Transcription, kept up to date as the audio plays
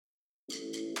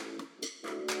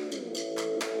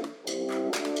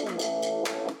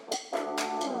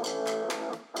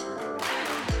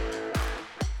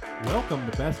Welcome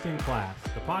to Best in Class,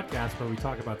 the podcast where we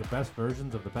talk about the best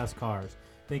versions of the best cars.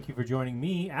 Thank you for joining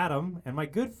me, Adam, and my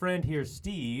good friend here,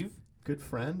 Steve. Good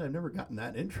friend? I've never gotten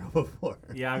that intro before.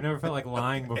 Yeah, I've never felt like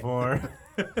lying before.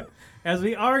 As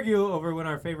we argue over when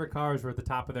our favorite cars were at the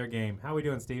top of their game. How are we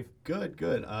doing, Steve? Good.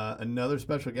 Another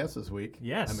special guest this week.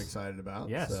 Yes. I'm excited about.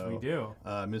 Yes, we do.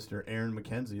 Mr. Aaron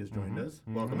McKenzie has joined us.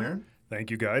 Welcome, Aaron. Thank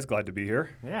you, guys. Glad to be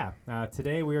here. Yeah.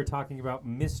 Today we are talking about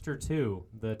Mr. 2,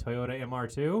 the Toyota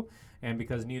MR2. And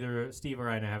because neither Steve or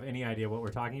I have any idea what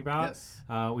we're talking about,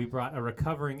 Yes. We brought a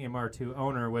recovering MR2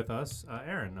 owner with us,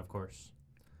 Aaron, of course.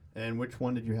 And which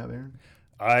one did you have, Aaron?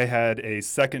 I had a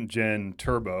second-gen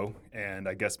turbo, and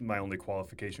I guess my only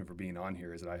qualification for being on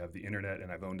here is that I have the internet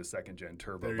and I've owned a second-gen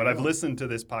turbo. But I've listened to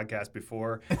this podcast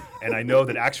before, and I know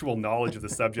that actual knowledge of the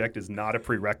subject is not a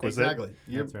prerequisite. Exactly.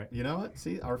 That's right. You know what?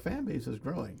 See, our fan base is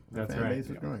growing. That's our fan right. base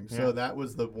is growing. Yeah. So that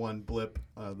was the one blip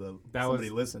somebody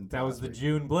listened to. That was the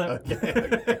June blip.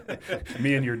 Okay.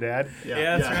 Me and your dad.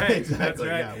 Yeah, that's right. Exactly. That's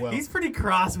right. Yeah, well. He's pretty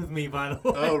cross with me, by the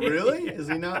way. Oh, really? Is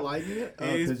he not liking it? Oh,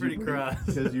 He's pretty cross.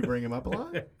 Because you bring him up a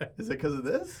lot? Is it because of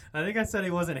this? I think I said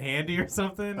he wasn't handy or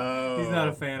something. Oh. He's not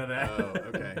a fan of that. Oh,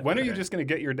 okay. When are you just going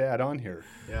to get your dad on here?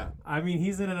 Yeah. I mean,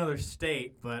 he's in another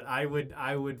state, but I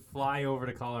would fly over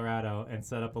to Colorado and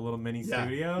set up a little mini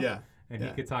studio. Yeah. And he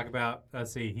could talk about,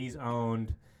 let's see, he's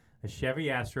owned a Chevy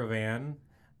Astrovan,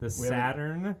 the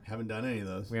Saturn. Haven't done any of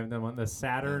those. We haven't done one. The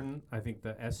Saturn, I think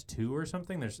the S2 or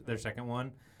something, their second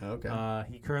one. Okay.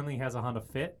 He currently has a Honda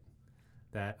Fit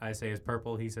that I say is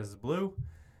purple, he says is blue.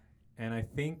 And I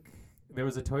think there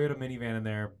was a Toyota minivan in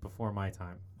there before my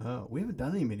time. Oh, we haven't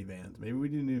done any minivans. Maybe we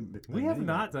do. We have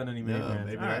not done any minivans.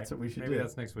 Maybe All that's right. what we should Maybe do.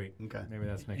 that's next week. Okay. Maybe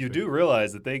that's next You week. do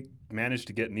realize that they managed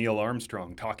to get Neil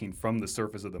Armstrong talking from the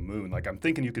surface of the moon. Like, I'm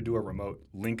thinking you could do a remote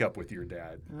link up with your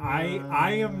dad.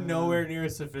 I am nowhere near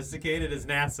as sophisticated as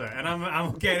NASA, and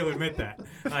I'm okay to admit that.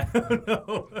 I don't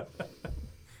know.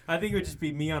 I think it would just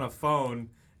be me on a phone,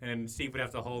 and Steve would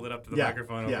have to hold it up to the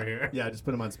microphone over here. Yeah, just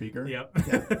put him on speaker. Yep.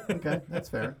 Yeah. Okay, that's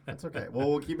fair. That's okay. Well,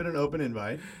 we'll keep it an open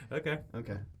invite. Okay.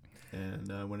 Okay.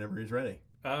 And whenever he's ready.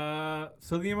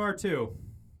 So the MR2,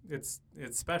 it's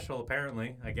special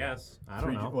apparently. I guess I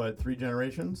don't know. 3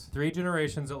 generations? 3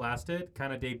 generations it lasted.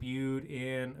 Kind of debuted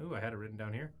in. I had it written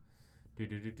down here.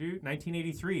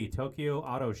 1983 Tokyo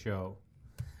Auto Show.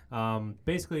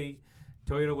 Basically,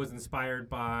 Toyota was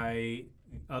inspired by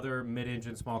other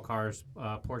mid-engine small cars,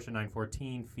 Porsche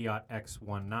 914, Fiat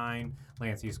X19,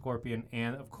 Lancia Scorpion,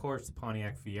 and of course the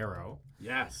Pontiac Fiero.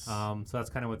 Yes. So that's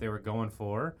kind of what they were going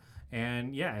for.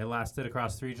 And yeah, it lasted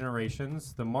across 3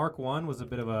 generations. The Mark I was a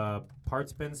bit of a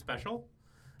parts bin special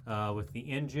with the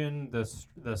engine,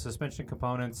 the suspension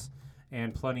components,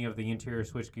 and plenty of the interior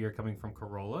switchgear coming from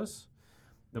Corollas.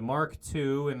 The Mark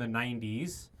II in the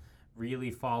 90s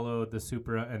really followed the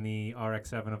Supra and the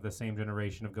RX-7 of the same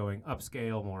generation of going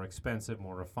upscale, more expensive,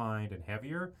 more refined, and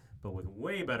heavier, but with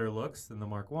way better looks than the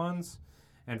Mark Is.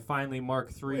 And finally,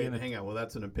 Mark III. Wait, hang on. Well,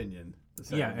 that's an opinion.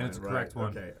 Yeah, and it's a correct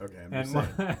one. Okay. I'm And,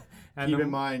 just saying. and Keep in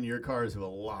mind, your cars have a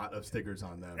lot of stickers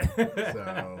on them.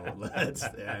 So let's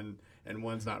and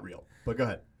one's not real. But go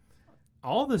ahead.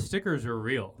 all the stickers are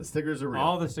real. The stickers are real.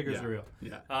 All the stickers are real.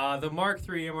 Yeah. The Mark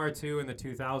III MR2 in the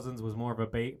 2000s was more of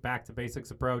a back to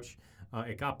basics approach.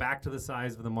 It got back to the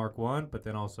size of the Mark I, but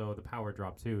then also the power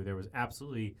dropped too. There was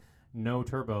absolutely no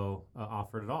turbo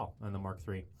offered at all on the Mark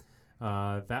III.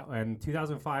 And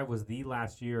 2005 was the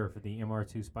last year for the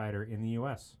MR2 Spider in the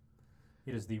U.S.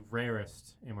 It is the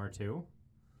rarest MR2.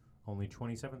 Only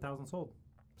 27,000 sold.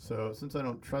 So since I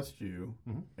don't trust you,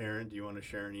 Mhm. Aaron, do you want to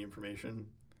share any information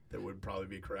that would probably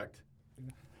be correct?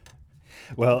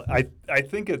 Well, I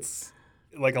think it's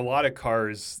like a lot of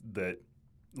cars that,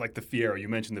 like the Fiero, you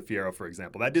mentioned the Fiero, for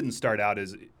example, that didn't start out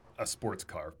as a sports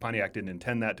car. Pontiac didn't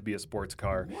intend that to be a sports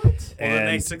car. What? Well, then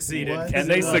they And- succeeded. What? And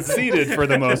they succeeded for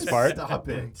the most part. Stop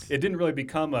it. It didn't really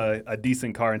become a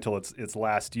decent car until its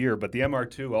last year, but the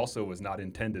MR2 also was not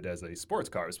intended as a sports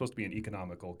car. It was supposed to be an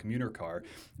economical commuter car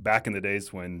back in the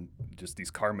days when just these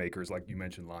car makers, like you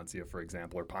mentioned Lancia, for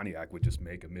example, or Pontiac, would just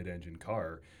make a mid-engine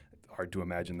car. Hard to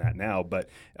imagine that now, but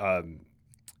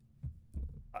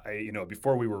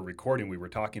before we were recording, we were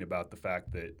talking about the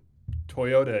fact that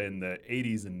Toyota in the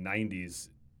 80s and 90s,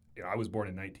 I was born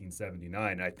in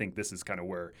 1979, and I think this is kind of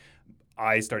where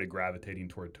I started gravitating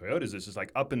toward Toyotas. It's just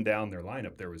like up and down their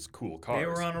lineup, there was cool cars. They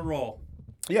were on a roll.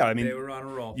 Yeah, I mean, They were on a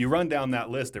roll. you run down that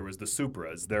list, there was the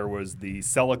Supras, there was the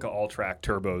Celica all-track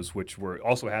turbos, which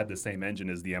also had the same engine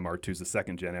as the MR2s, the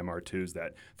second-gen MR2s,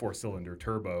 that four-cylinder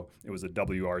turbo. It was a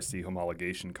WRC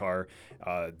homologation car.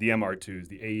 The MR2s,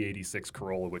 the A86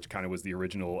 Corolla, which kind of was the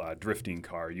original drifting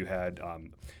car. You had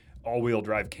all-wheel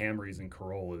drive Camrys and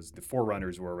Corollas. The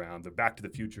 4Runners were around. The Back to the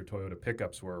Future Toyota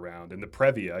pickups were around. And the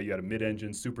Previa, you had a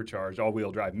mid-engine, supercharged,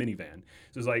 all-wheel drive minivan.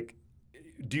 So it's like,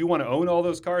 do you want to own all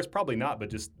those cars? Probably not, but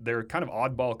just they're kind of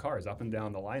oddball cars up and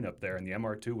down the lineup there, and the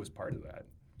MR2 was part of that.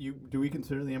 Do we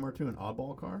consider the MR2 an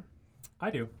oddball car? I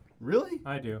do. Really?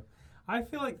 I do. I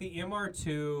feel like the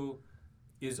MR2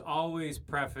 is always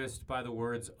prefaced by the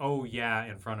words, oh yeah,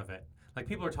 in front of it. Like,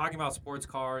 people are talking about sports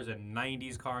cars and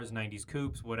 90s cars, 90s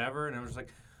coupes, whatever, and I was just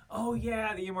like, oh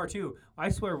yeah, the MR2. I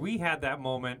swear we had that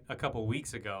moment a couple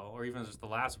weeks ago, or even just the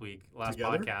last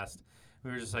Together? podcast. We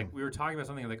were just like, we were talking about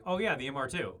something like, oh yeah, the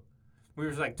MR2. We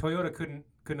were just like, Toyota couldn't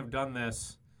have done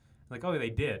this. Like, oh, they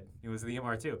did. It was the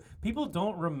MR2. People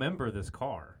don't remember this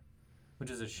car, which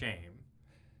is a shame.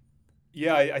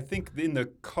 Yeah, I think in the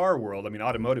car world, I mean,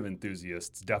 automotive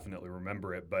enthusiasts definitely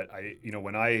remember it. But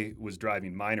when I was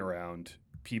driving mine around,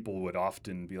 people would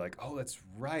often be like, "Oh, that's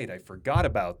right, I forgot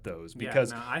about those."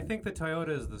 Because no, I think the Toyota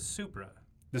is the Supra.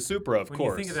 the Supra, of when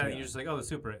course. When you think of that, you're just like, "Oh, the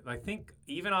Supra." I think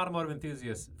even automotive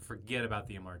enthusiasts forget about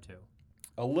the MR2.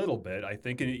 A little bit, I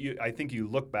think. And I think you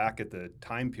look back at the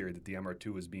time period that the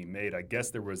MR2 was being made. I guess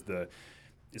there was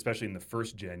especially in the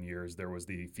first gen years, there was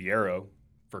the Fiero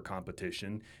for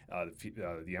competition.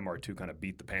 The MR2 kind of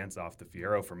beat the pants off the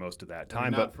Fiero for most of that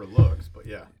time. I mean, not for looks, but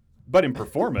yeah. But in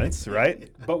performance, right?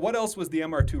 But what else was the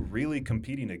MR2 really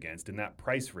competing against in that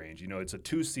price range? You know, it's a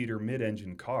two-seater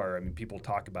mid-engine car. I mean, people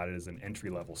talk about it as an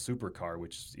entry-level supercar,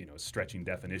 which, you know, is stretching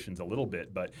definitions a little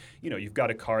bit. But, you know, you've got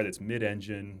a car that's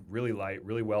mid-engine, really light,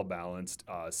 really well-balanced,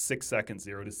 6 seconds,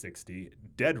 0 to 60,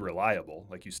 dead reliable.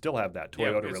 Like, you still have that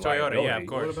Toyota it's reliability. Toyota, yeah, of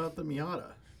course. What about the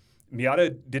Miata?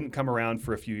 Miata didn't come around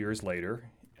for a few years later.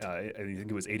 I think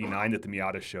it was 89 that the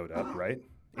Miata showed up, right?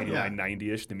 89,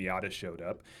 90-ish, the Miata showed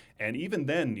up. And even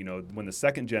then, you know, when the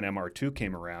second-gen MR2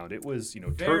 came around, it was, you know...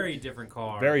 Very different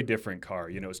car. Very different car.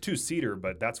 You know, it was two-seater,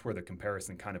 but that's where the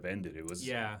comparison kind of ended. It was...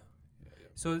 Yeah.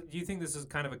 So do you think this is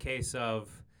kind of a case of,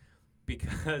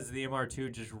 because the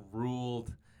MR2 just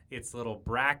ruled its little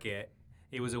bracket,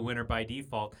 it was a winner by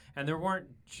default, and there weren't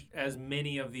as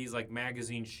many of these, like,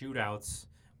 magazine shootouts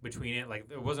between it? Like,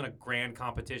 there wasn't a grand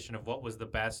competition of what was the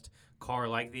best car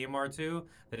like the MR2,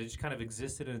 that it just kind of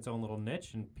existed in its own little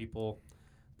niche and people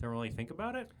don't really think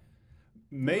about it?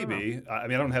 Maybe. I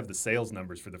mean, I don't have the sales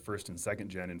numbers for the first and second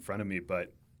gen in front of me,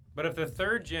 but if the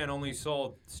third gen only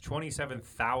sold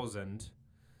 27,000,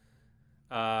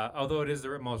 although it is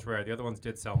the most rare, the other ones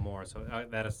did sell more, so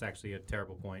that is actually a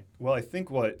terrible point. well, I think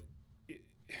what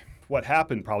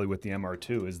happened probably with the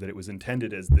MR2 is that it was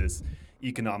intended as this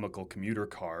economical commuter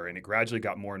car, and it gradually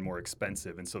got more and more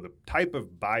expensive. And so the type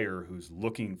of buyer who's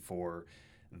looking for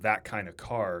that kind of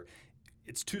car,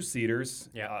 it's two-seaters,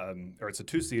 or it's a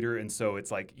two-seater, and so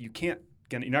it's like you're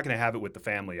not going to have it with the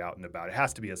family out and about. It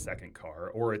has to be a second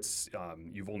car, or it's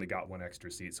you've only got one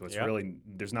extra seat, so it's really,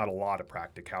 there's not a lot of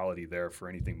practicality there for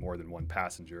anything more than one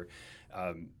passenger.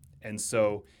 And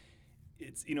so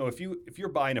it's, you know, if you're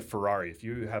buying a Ferrari, if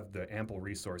you have the ample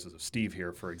resources of Steve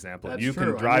here, for example, and you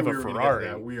can drive a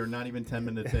Ferrari. We are not even 10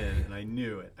 minutes in, and I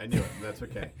knew it. That's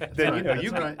okay. That's then right. you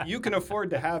know you can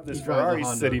afford to have this He drives a Ferrari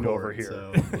Honda sitting Accord, over here.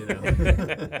 So, you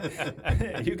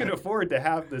know. You can afford to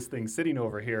have this thing sitting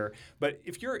over here. But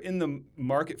if you're in the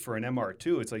market for an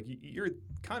MR2, it's like you're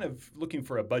kind of looking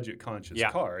for a budget-conscious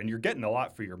car, and you're getting a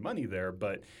lot for your money there.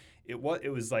 But it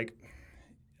was like,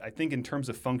 I think in terms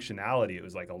of functionality, it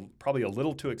was like probably a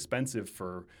little too expensive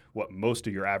for what most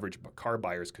of your average car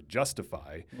buyers could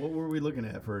justify. What were we looking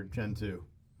at for Gen 2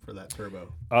 for that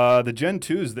turbo? The Gen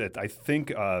 2s that I think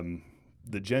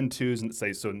the Gen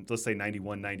 2s, let's say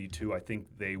 91, 92, I think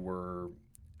they were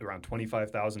around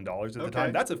 $25,000 at the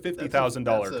time. That's a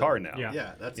 $50,000 car now.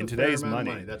 Yeah, that's in a today's fair amount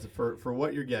money. of money. That's for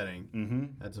what you're getting. Mm-hmm.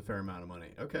 That's a fair amount of money.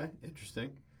 Okay, interesting.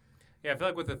 Yeah, I feel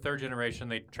like with the third generation,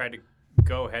 they tried to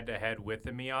go head-to-head with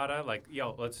the Miata. Like,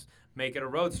 let's make it a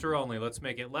roadster only. Let's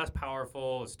make it less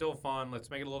powerful. It's still fun. Let's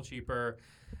make it a little cheaper.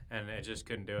 And it just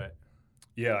couldn't do it.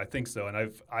 Yeah, I think so.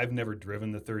 And I've never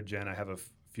driven the third gen. I have a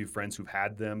few friends who've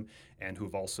had them and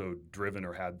who've also driven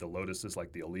or had the Lotuses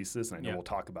like the Elysis. And I know we'll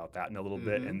talk about that in a little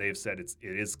bit. And they've said it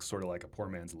is sort of like a poor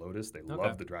man's Lotus. They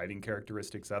love the driving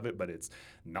characteristics of it, but it's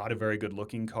not a very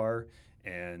good-looking car.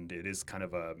 And it is kind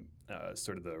of a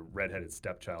sort of the redheaded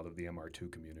stepchild of the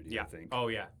MR2 community, I think. Oh,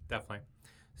 yeah, definitely.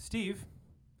 Steve?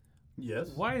 Yes?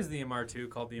 Why is the MR2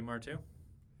 called the MR2?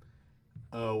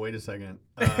 Oh, wait a second.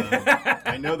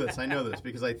 I know this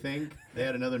because I think they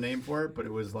had another name for it, but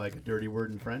it was like a dirty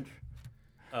word in French.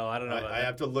 Oh, I don't know. I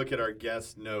have to look at our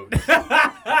guest notes.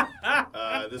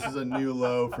 This is a new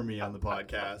low for me on the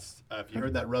podcast. If you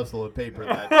heard that rustle of paper,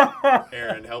 that's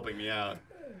Aaron helping me out.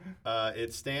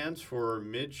 It stands for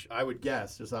I would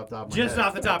guess, just off the top of my Just head.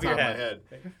 off the top of your my head.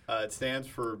 It stands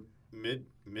for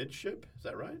midship. Is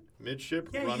that right? Midship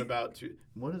Yeah, runabout two.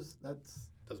 What is that's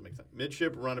doesn't make sense.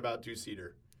 Midship runabout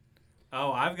two-seater.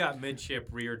 Oh, I've got midship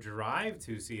rear drive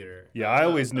two-seater. Yeah, I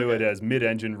always knew okay. it as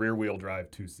mid-engine rear-wheel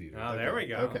drive two-seater. Oh, there we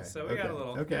go. Okay. So we got a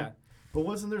little. Okay. Yeah. But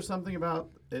wasn't there something about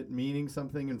it meaning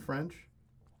something in French?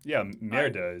 Yeah,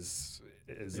 merda is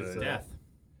It's a Death.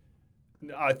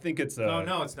 I think it's a. Oh,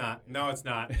 no, it's not. No, it's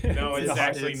not. No, it's, It's-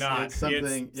 actually it's- not. it's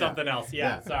something- yeah. something else.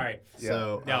 Yeah, Yeah. sorry.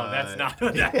 So No, that's not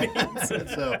what that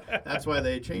means. So that's why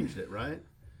they changed it, right?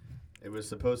 It was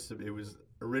supposed to. It was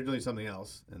originally something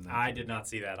else. And then, I did not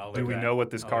see that. I'll Do look we that- know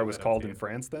what this I'll car look was that up called to in you.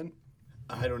 France then?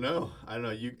 I don't know.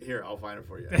 You here? I'll find it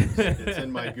for you. It's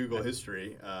in my Google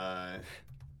history.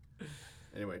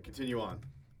 Anyway, continue on.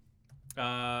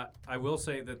 I will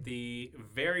say that the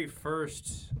very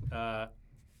first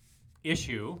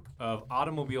issue of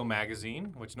Automobile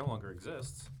Magazine, which no longer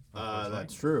exists, unfortunately,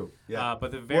 That's true. Yeah.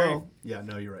 but the very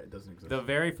no, you're right. It doesn't exist. the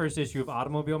very first issue of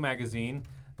Automobile Magazine,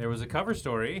 there was a cover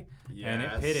story, and it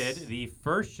Yes. pitted the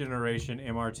first generation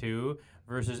MR2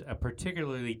 versus a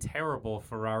particularly terrible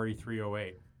Ferrari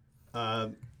 308.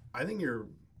 I think you're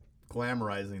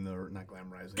glamorizing not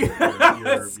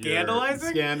glamorizing. Scandalizing?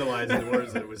 Scandalizing the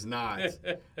words that it was not.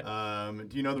 Do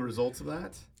you know the results of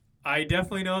that? I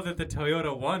definitely know that the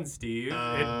Toyota won, Steve.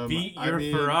 It beat I your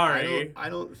mean, Ferrari. I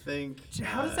don't think.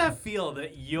 How does that feel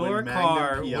that your when Magnum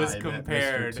car PI was met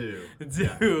compared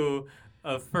Mr. to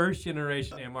a first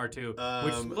generation MR2,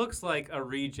 which Um, looks like a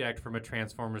reject from a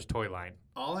Transformers toy line?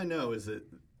 All I know is that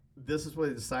this is what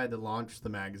they decided to launch the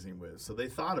magazine with. So they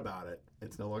thought about it.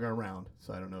 It's no longer around,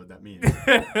 so I don't know what that means.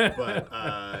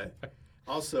 But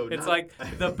also, It's like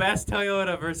the best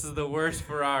Toyota versus the worst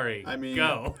Ferrari. I mean,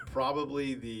 go.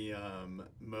 probably the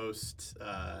most.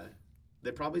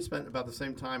 They probably spent about the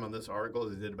same time on this article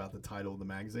as they did about the title of the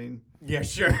magazine. Yeah,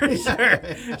 sure.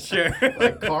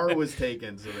 Like car was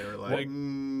taken, so they were like,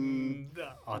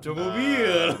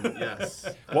 Automobile. yes.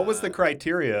 What was the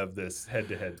criteria of this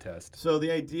head-to-head test? So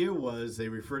the idea was they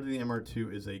referred to the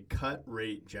MR2 as a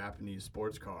cut-rate Japanese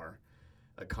sports car.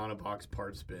 Econobox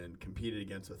parts bin competed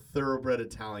against a thoroughbred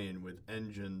Italian with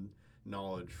engine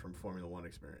knowledge from Formula One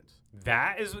experience.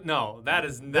 That is not.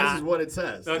 This is what it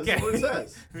says. Okay. This is what it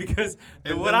says. Because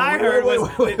And what then- I wait, heard wait, was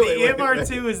wait, that wait, the wait,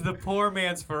 MR2 wait. is the poor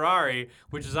man's Ferrari,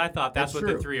 which is I thought that's That's what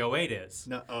the true. 308 is.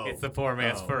 No, It's the poor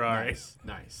man's Ferrari.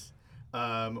 Nice.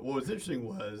 What was interesting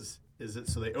is that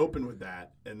so they opened with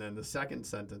that, and then the second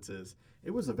sentence is,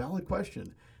 it was a valid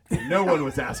question. And no one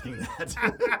was asking that.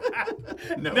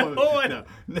 No one.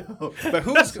 No. But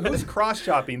who's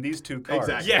cross-shopping these two cars?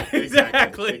 Exactly. Yeah,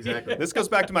 exactly. Exactly. This goes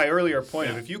back to my earlier point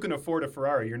of Yeah. if you can afford a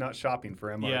Ferrari, you're not shopping for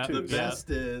MR2s. The best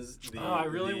is I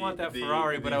really want that the-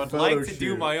 Ferrari, but the I would photo like to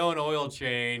do shoot. my own oil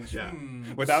change. Yeah.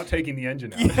 Without taking the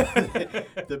engine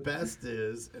out. The best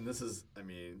is, and this is, I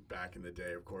mean, back in the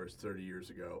day, of course, 30 years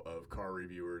ago, of car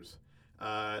reviewers.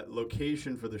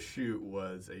 Location for the shoot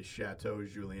was a Chateau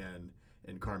Julien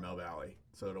in Carmel Valley,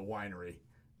 so at a winery.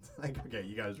 It's like, okay,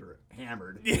 you guys were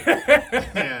hammered.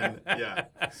 And yeah,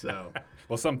 so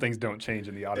Well, some things don't change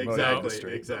in the automotive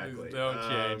industry. exactly. Don't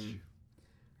change.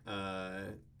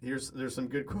 There's some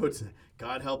good quotes.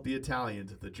 God help the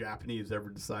Italians if the Japanese ever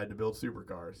decide to build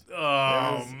supercars.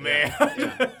 Oh, man.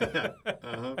 Yeah.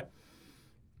 Uh-huh.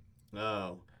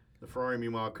 Oh, the Ferrari,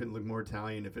 meanwhile, couldn't look more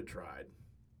Italian if it tried.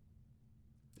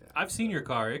 Yeah. I've seen your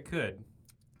car. It could.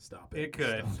 Stop it. It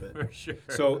could, Stop it. for sure.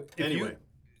 So Anyway.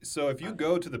 if you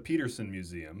go to the Peterson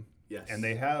Museum Yes. and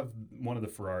they have one of the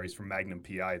Ferraris from Magnum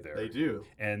PI there, They do.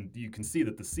 and you can see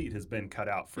that the seat has been cut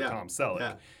out for Yeah, Tom Selleck.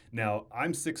 yeah. Now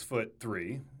I'm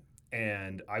 6'3",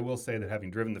 and I will say that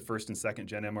having driven the first and second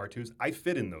gen MR2s, I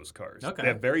fit in those cars. Okay. They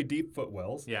have very deep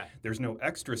footwells. Yeah. There's no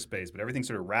extra space, but everything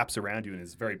sort of wraps around you in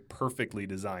this very perfectly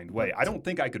designed way. I don't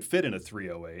think I could fit in a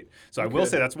 308. So I will could.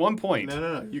 say that's one point.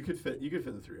 No. You could fit in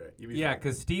the 308. You'd be Yeah, fine.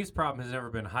 because Steve's problem has never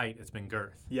been height; it's been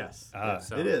girth. Yes. Ah. Yes.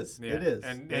 So, It is. yeah. It is.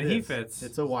 And It he is. fits.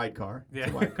 It's a wide car. Yeah.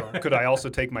 It's a wide car. Could I also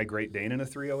take my Great Dane in a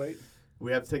 308?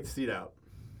 We have to take the seat out,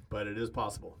 but it is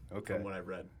possible. Okay. From what I've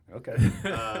read. Okay.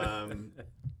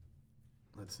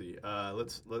 Let's see.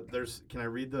 Can I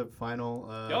read the final?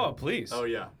 Oh, please. Oh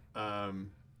yeah.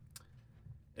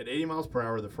 At 80 miles per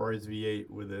hour, the Ferrari's V8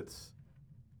 with its.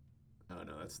 Oh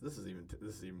no, this is even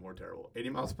more terrible. 80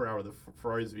 miles per hour, the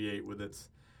Ferrari's V8 with its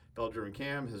belt-driven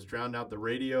cam has drowned out the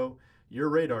radio your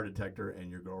radar detector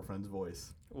and your girlfriend's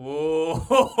voice.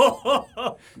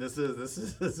 Whoa. This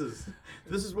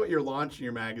is what you're launching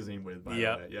your magazine with. By the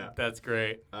way. Yeah, that's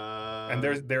great. And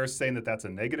they're saying that that's a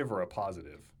negative or a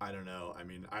positive. I don't know. I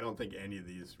mean, I don't think any of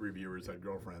these reviewers had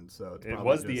girlfriends, so it's It probably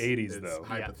was the just- 80s, it's though.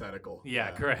 hypothetical.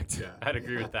 Yeah, correct. Yeah. I'd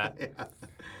agree with that.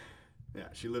 Yeah,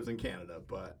 she lives in Canada,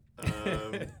 but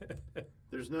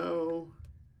there's no.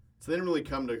 So they didn't really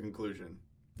come to a conclusion.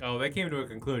 Oh, they came to a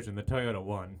conclusion. The Toyota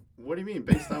won. What do you mean?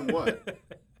 Based on what?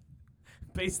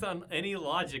 Based on any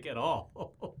logic at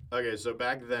all. Okay, so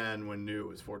back then when new it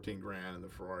was 14 grand and the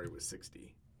Ferrari was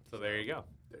 60. So there you go.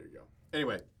 There you go.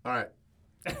 Anyway, all right.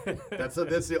 That's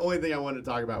the only thing I wanted to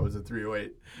talk about was the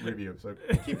 308 review. So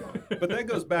keep going. But that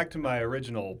goes back to my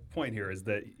original point here is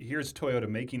that here's Toyota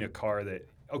making a car that,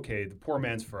 okay, the poor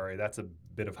man's Ferrari, that's a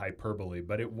bit of hyperbole,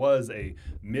 but it was a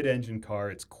mid-engine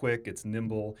car. It's quick, it's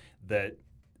nimble, that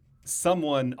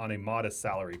someone on a modest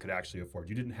salary could actually afford.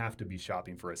 You didn't have to be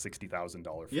shopping for a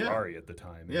 $60,000 Ferrari at the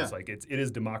time. Yeah. It's like it is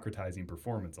democratizing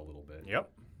performance a little bit.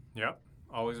 Yep.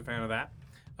 Always a fan of that.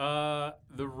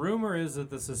 The rumor is that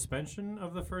the suspension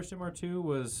of the first MR2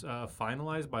 was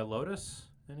finalized by Lotus.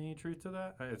 Any truth to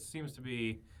that? It seems to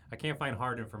be. I can't find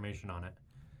hard information on it.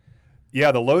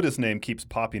 Yeah, the Lotus name keeps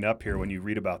popping up here when you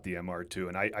read about the MR2,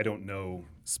 and I don't know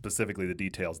specifically the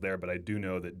details there, but I do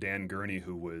know that Dan Gurney,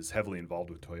 who was heavily involved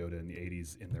with Toyota in the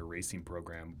 80s in their racing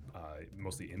program,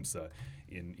 mostly IMSA,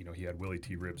 he had Willie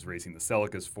T. Ribbs racing the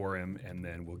Celicas for him, and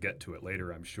then we'll get to it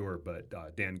later, I'm sure, but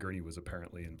Dan Gurney was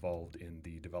apparently involved in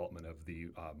the development of the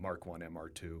Mark I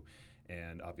MR2,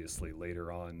 and obviously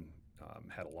later on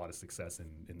had a lot of success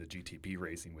in the GTP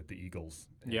racing with the Eagles.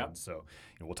 And so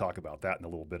we'll talk about that in a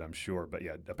little bit, I'm sure. But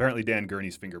yeah, apparently Dan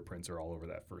Gurney's fingerprints are all over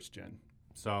that first gen.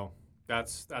 So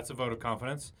that's a vote of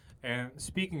confidence. And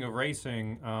speaking of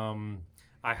racing,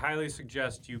 I highly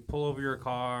suggest you pull over your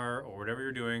car or whatever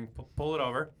you're doing, pull it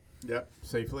over. Yep,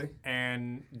 safely.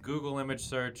 And Google image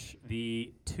search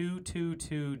the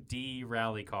 222D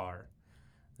rally car.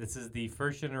 This is the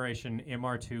first generation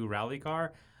MR2 rally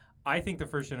car. I think the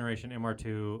first generation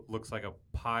MR2 looks like a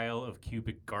pile of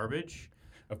cubic garbage.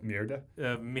 Of mierda?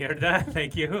 Mierda,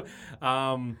 thank you.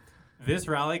 This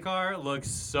rally car looks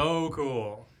so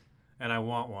cool, and I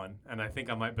want one, and I think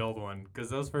I might build one,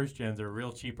 because those first gens are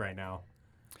real cheap right now.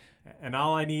 And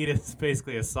all I need is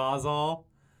basically a Sawzall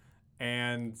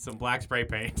and some black spray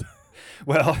paint.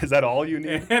 Well, is that all you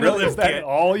need? And Really? a lift Is that kit.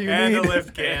 all you And need? a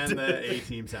lift kit. And the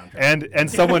A-Team soundtrack. And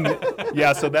someone,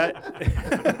 yeah. So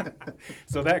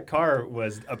that car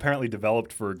was apparently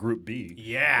developed for Group B.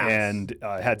 Yes. And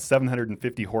had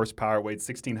 750 horsepower, weighed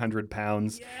 1,600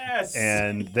 pounds. Yes.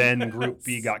 And then Group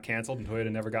B got canceled, and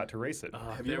Toyota never got to race it.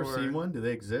 Have you ever seen one? Do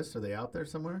they exist? Are they out there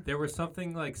somewhere? There were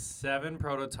something like 7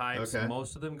 prototypes. Okay.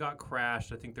 Most of them got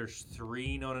crashed. I think there's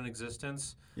 3 known in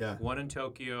existence. Yeah. 1 in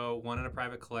Tokyo, 1 in a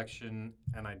private collection,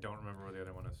 and I don't remember where the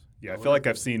other one is. Yeah, I feel like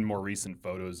I've seen more recent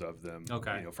photos of them.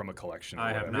 Okay. From a collection. Or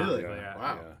I have whatever. not. Really? Yeah.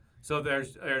 Wow. Yeah. So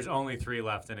there's only 3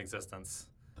 left in existence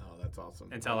Oh, that's awesome.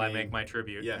 until I make my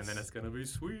tribute, yes. and then it's gonna be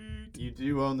sweet. You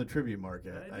do own the tribute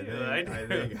market. I do. I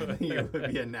think it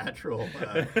would be a natural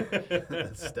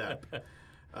step.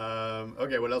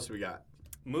 Okay, what else do we got?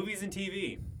 Movies and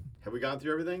TV. Have we gone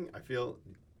through everything? I feel.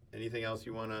 Anything else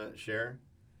you want to share?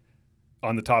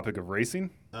 On the topic of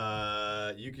racing,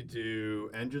 You could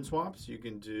do engine swaps. You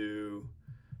can do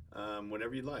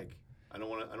whatever you'd like. I don't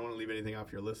want to leave anything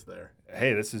off your list there.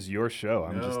 hey, this is your show.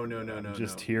 I'm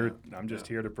just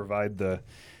here to provide the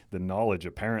knowledge.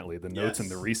 Apparently, the notes and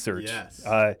the research. Yes.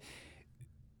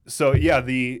 So yeah,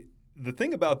 the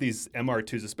thing about these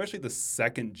MR2s, especially the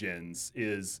second gens,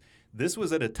 is this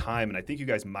was at a time, and I think you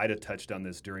guys might have touched on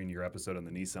this during your episode on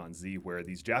the Nissan Z, where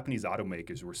these Japanese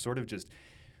automakers were sort of just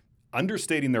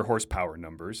understating their horsepower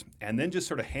numbers and then just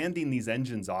sort of handing these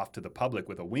engines off to the public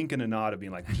with a wink and a nod of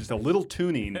being like, just a little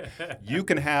tuning, you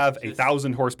can have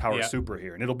 1,000 horsepower super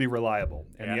here and it'll be reliable.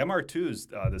 And the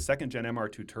MR2s, the second gen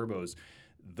MR2 turbos,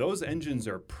 those engines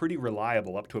are pretty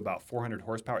reliable up to about 400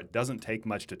 horsepower. It doesn't take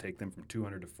much to take them from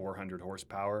 200 to 400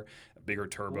 horsepower, a bigger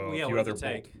turbo, a few other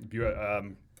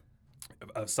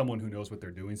someone who knows what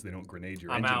they're doing so they don't grenade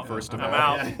your engine first of all. I'm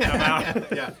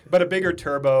out. Yeah. But a bigger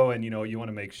turbo, and you want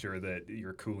to make sure that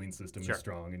your cooling system is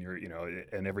strong and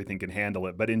and everything can handle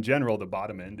it. But in general, the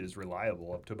bottom end is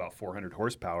reliable up to about 400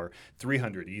 horsepower,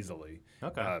 300 easily.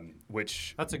 Okay.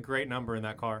 Which That's a great number in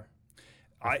that car.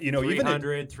 even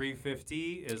 300,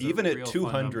 350 is even a at real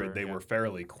 200, fun number, they yeah. were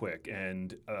fairly quick.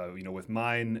 And with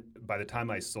mine, by the time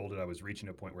I sold it, I was reaching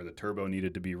a point where the turbo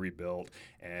needed to be rebuilt,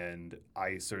 and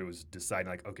I sort of was deciding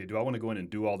like, okay, do I want to go in and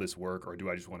do all this work, or do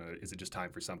I just want to? Is it just time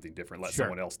for something different? Let Sure.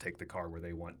 someone else take the car where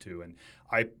they want to. And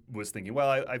I was thinking,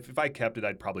 well, if I kept it,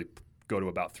 I'd probably go to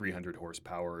about 300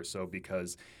 horsepower or so,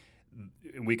 because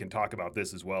and we can talk about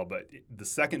this as well, but the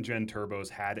second gen turbos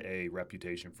had a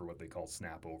reputation for what they call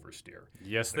snap oversteer.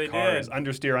 Yes, The they car did. is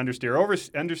understeer,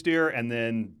 and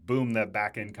then boom, the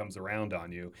back end comes around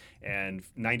on you. And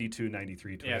 92,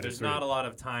 93 Toyota. Yeah, there's not a lot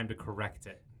of time to correct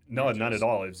it. No, You're not just- at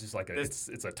all. It's just like it's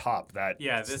a top that.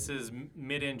 Yeah, this is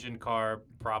mid-engine car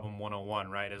problem 101,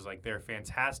 right? Is like they're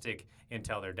fantastic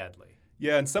until they're deadly.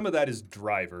 Yeah, and some of that is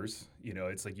drivers.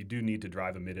 It's like you do need to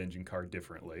drive a mid-engine car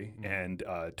differently. Mm-hmm. And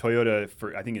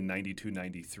Toyota, I think in 92,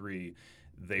 93,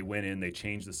 they went in, they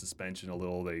changed the suspension a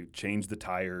little, they changed the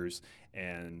tires,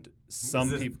 and some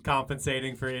Is this people.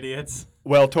 compensating for idiots?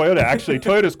 Well,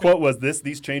 Toyota's quote was this: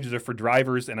 "These changes are for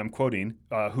drivers," and I'm quoting,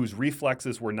 "whose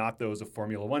reflexes were not those of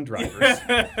Formula One drivers."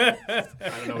 I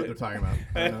don't know what they're talking about.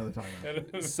 I don't know what they're talking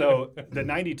about. So the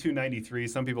 92, 93,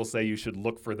 some people say you should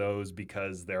look for those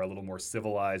because they're a little more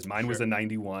civilized. Mine was Sure. a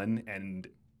 91, and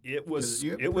it was 'Cause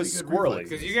you have it was pretty good squirrely. reflexes.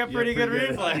 Because you got You pretty have good pretty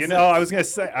good- reflexes. I was gonna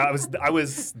say I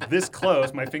was this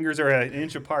close. My fingers are an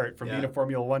inch apart from being Yeah. a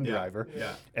Formula One Yeah. driver,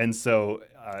 Yeah. and so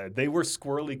they were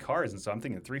squirrely cars. And so I'm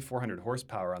thinking 400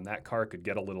 horsepower on that car could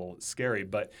get a little scary.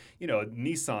 But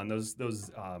Nissan, those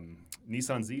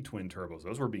Nissan Z twin turbos,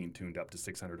 those were being tuned up to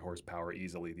 600 horsepower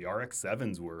easily. The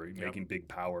RX-7s were making big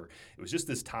power. It was just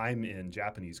this time in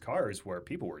Japanese cars where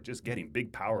people were just getting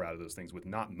big power out of those things with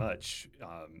not much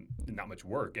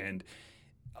work. And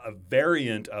a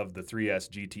variant of the 3S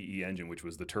GTE engine, which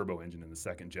was the turbo engine in the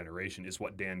second generation, is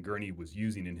what Dan Gurney was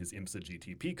using in his IMSA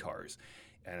GTP cars.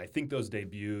 And I think those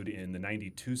debuted in the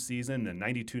 92 season. And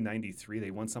 92, 93,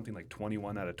 they won something like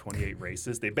 21 out of 28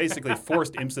 races. They basically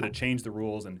forced IMSA to change the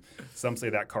rules, and some say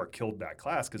that car killed that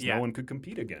class because Yeah. no one could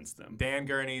compete against them. Dan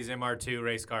Gurney's MR2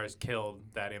 race cars killed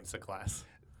that IMSA class.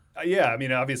 Yeah, I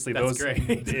mean, obviously That's those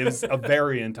great. it was a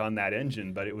variant on that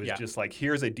engine, but it was Yeah. just like,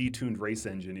 here's a detuned race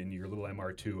engine in your little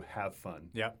MR2. Have fun.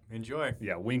 Yep, enjoy.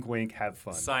 Yeah, wink, wink, have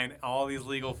fun. Sign all these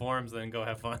legal forms, then go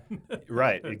have fun.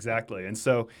 Right, exactly. And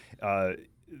so,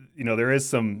 there is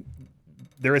some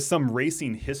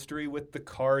racing history with the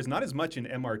cars, not as much in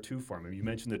MR2 form. I mean, you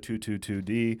mentioned the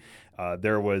 222D.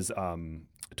 There was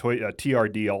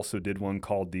TRD also did one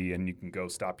called and you can go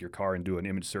stop your car and do an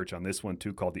image search on this one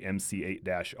too, called the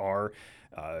MC8-R,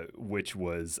 which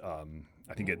was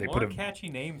I think they More put a catchy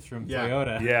names from Yeah.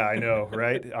 Toyota. yeah, I know,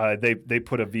 right? They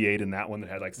put a V8 in that one that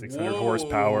had like 600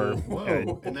 horsepower.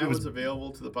 Whoa. And that it was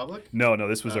available to the public? No,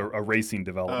 this was a racing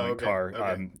development okay.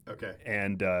 car. Okay.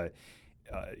 And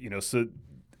so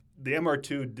the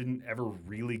MR2 didn't ever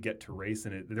really get to race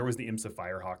in it. There was the IMSA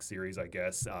Firehawk series, I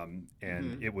guess,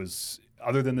 and it was,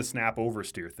 other than the snap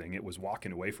oversteer thing, it was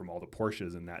walking away from all the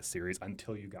Porsches in that series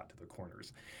until you got to the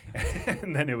corners,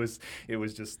 and then it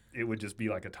would just be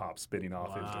like a top spinning off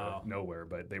Wow. into nowhere.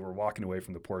 But they were walking away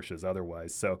from the Porsches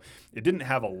otherwise, so it didn't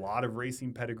have a lot of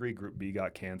racing pedigree. Group B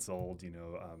got canceled,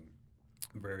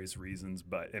 various reasons,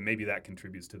 and maybe that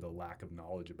contributes to the lack of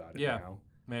knowledge about it Yeah. now.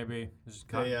 Maybe. Just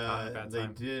caught in a bad They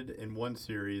time. did in one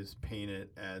series paint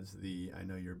it as I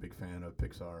know you're a big fan of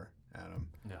Pixar, Adam,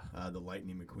 Yeah. the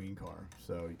Lightning McQueen car.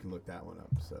 So you can look that one up.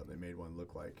 So they made one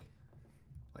look like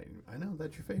Lightning. I know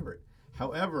that's your favorite.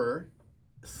 However,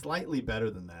 slightly better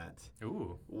than that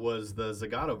Ooh. was the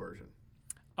Zagato version.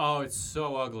 Oh, it's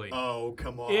so ugly. Oh,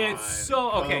 come on. It's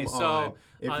so- okay, Come so on.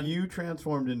 If on- you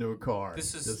transformed into a car,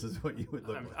 This is- what you would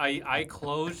look like. I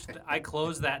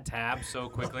closed that tab so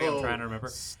quickly. I'm trying to remember.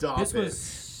 Stop This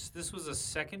it. was a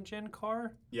second gen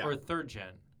car Yeah. or a third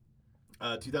gen.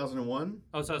 2001?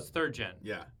 Oh, so it's third gen.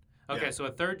 Yeah. Okay, Yeah. so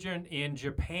a third gen in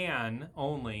Japan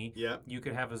only. Yep. You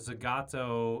could have a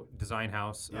Zagato design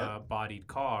house Yep. bodied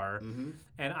car, Mm-hmm.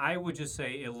 and I would just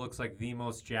say it looks like the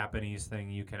most Japanese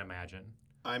thing you can imagine.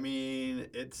 I mean,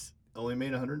 it's only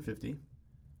made 150.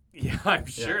 Yeah, I'm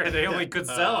sure they only could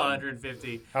sell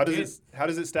 150. How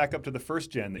does it stack up to the first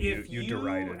gen that If you you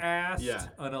derided? asked Yeah.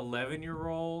 an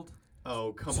 11-year-old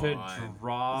Oh, come to on.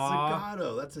 draw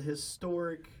Zagato, that's a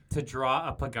historic.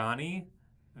 a Pagani,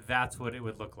 that's what it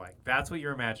would look like. That's what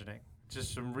you're imagining.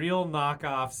 Just some real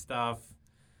knockoff stuff.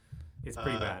 It's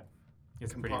pretty bad.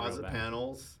 It's pretty real Composite bad.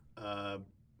 panels,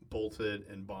 bolted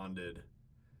and bonded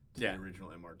to Yeah. the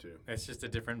original MR2. It's just a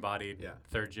different bodied Yeah.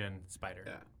 third gen Spider.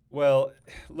 Yeah. Well,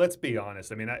 let's be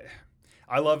honest. I mean,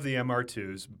 I love the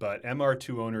MR2s, but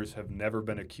MR2 owners have never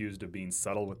been accused of being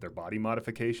subtle with their body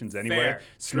modifications anyway. Fair.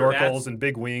 Snorkels and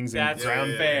big wings and that's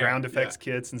fair. ground effects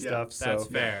Yeah. kits and Yeah. stuff. That's So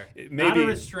fair. maybe Not a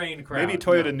restrained crowd. maybe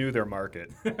Toyota No. knew their market.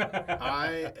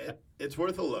 It's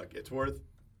worth a look. It's worth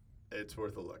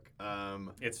a look.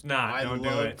 It's not. I'd Don't do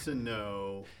love it. to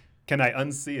know. Can I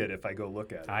unsee it if I go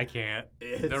look at it? I can't.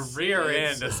 The It's- rear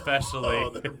it's- end, especially. Oh,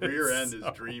 the rear It's end so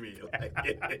is dreamy.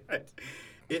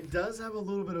 It does have a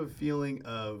little bit of feeling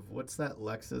of what's that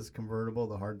Lexus convertible,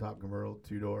 the hardtop convertible,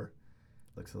 2-door.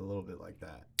 Looks a little bit like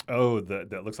that. Oh,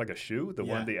 that looks like a shoe. The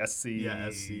Yeah. one, the SC. Yeah,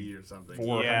 SC or something.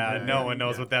 400. Yeah, no one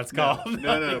knows what that's called.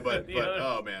 No, but You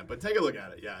know? oh man, but take a look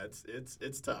at it. Yeah,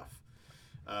 it's tough.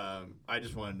 I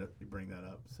just wanted to bring that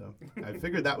up. So I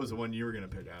figured that was the one you were gonna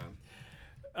pick on.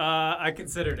 I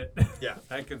considered it. Yeah.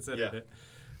 I considered Yeah. it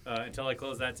until I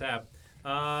closed that tab.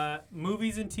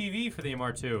 Movies and TV for the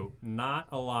MR2, not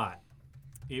a lot.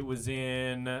 It was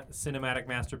in Cinematic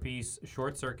Masterpiece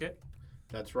Short Circuit.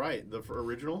 That's right. The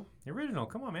original. The original,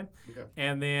 come on, man. Okay.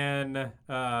 And then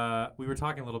we were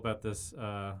talking a little about this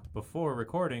before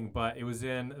recording, but it was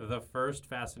in the first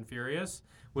Fast and Furious,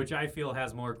 which I feel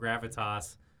has more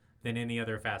gravitas than any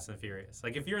other Fast and Furious.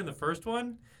 Like, if you're in the first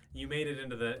one, you made it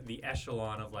into the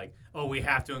echelon of like, oh, we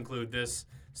have to include this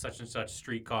such and such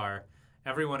street car.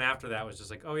 Everyone after that was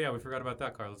just like, oh, yeah, we forgot about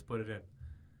that car. Let's put it in.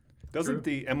 Doesn't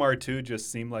the MR2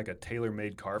 just seem like a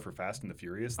tailor-made car for Fast and the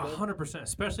Furious, though? 100%,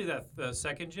 especially that the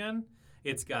second gen.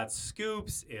 It's got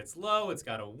scoops. It's low. It's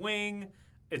got a wing.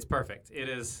 It's perfect. It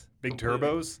is Big completely-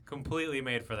 turbos? Completely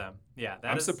made for them. Yeah,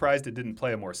 I'm surprised it didn't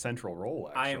play a more central role,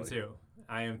 actually.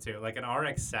 I am too. Like an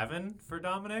RX-7 for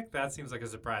Dominic, that seems like a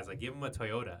surprise. Like, give him a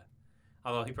Toyota.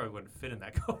 Although he probably wouldn't fit in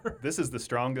that car. This is the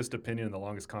strongest opinion and the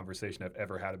longest conversation I've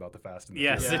ever had about the Fast and the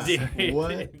Yes, Furious. indeed.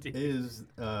 What Indeed. is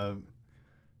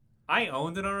I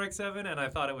owned an RX-7, and I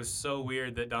thought it was so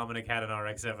weird that Dominic had an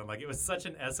RX-7. Like, it was such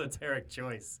an esoteric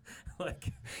choice.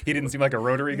 Like, He didn't seem like a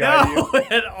rotary guy to you? no,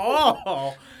 at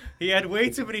all. He had way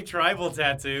too many tribal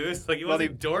tattoos. Like, he Well,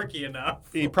 wasn't dorky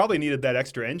enough. He probably needed that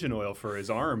extra engine oil for his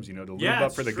arms, to lube Yeah, up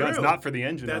it's for the guns, true. not for the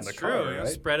engine That's on the true. car, You right?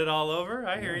 spread it all over.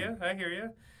 I hear you. I hear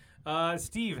you.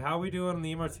 Steve, how are we doing on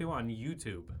the MR2 on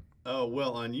YouTube? Oh,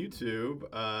 well, on YouTube,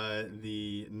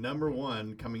 the number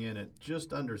one coming in at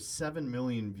just under 7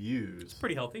 million views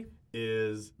Pretty healthy.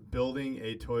 is building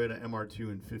a Toyota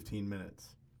MR2 in 15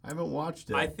 minutes. I haven't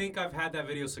watched it. I think I've had that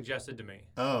video suggested to me.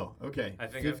 Oh, okay. I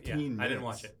think 15 minutes. I didn't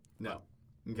watch it. No.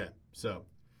 Okay. So,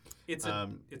 It's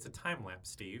a time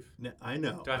lapse, Steve. I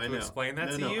know. Do I have to explain that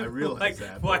no, to no, you? I realize like,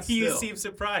 that. Why but do you still, seem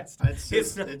surprised?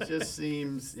 It just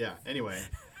seems, yeah. Anyway,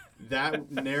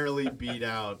 that narrowly beat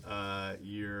out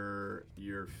your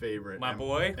favorite. My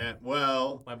boy?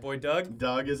 Well, My boy Doug?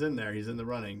 Doug is in there. He's in the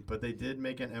running. But they did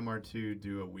make an MR2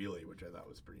 do a wheelie, which I thought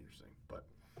was pretty interesting. But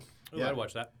Ooh, yeah. I'd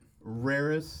watch that.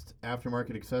 Rarest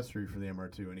aftermarket accessory for the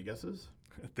MR2. Any guesses?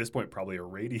 At this point, probably a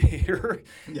radiator.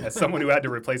 Yeah. As someone who had to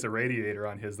replace a radiator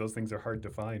on his, those things are hard to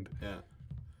find. Yeah.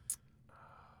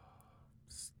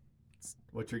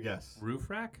 What's your guess? Roof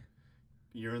rack?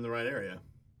 You're in the right area.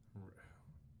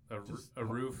 Just A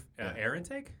roof yeah. air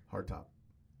intake? Hard top.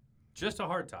 Just a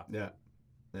hard top. Yeah.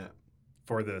 Yeah.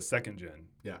 For the second gen.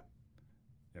 Yeah.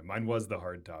 Yeah, mine was the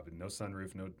hard top, and no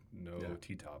sunroof, no Yeah.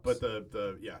 T-tops. But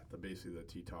the basically the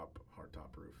T-top hard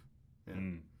top roof. Yeah.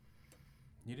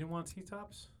 You didn't want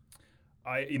T-tops?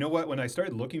 You know what? When I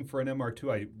started looking for an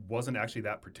MR2, I wasn't actually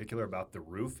that particular about the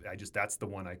roof. That's the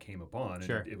one I came upon.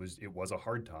 Sure. And it was a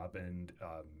hard top, and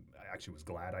I actually was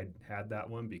glad I had that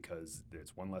one because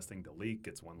it's one less thing to leak,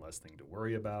 it's one less thing to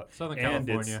worry about. Southern and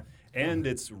California.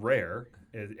 It's rare,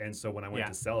 and so when I went Yeah.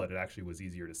 to sell it, it actually was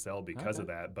easier to sell because Okay. of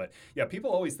that. But yeah, people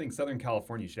always think Southern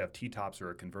California should have T-tops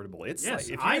or a convertible. It's Yes,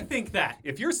 like, I think that.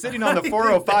 if you're sitting on the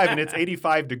 405 and it's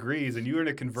 85 degrees and you're in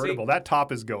a convertible, that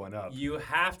top is going up. You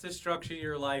have to structure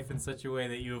your life in such a way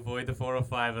that you avoid the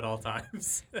 405 at all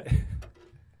times.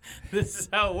 This is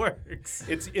how it works.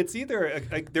 It's either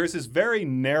there's this very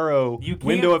narrow You can't-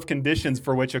 window of conditions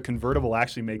for which a convertible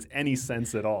actually makes any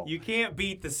sense at all. You can't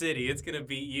beat the city. It's going to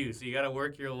beat you. So you got to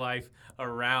work your life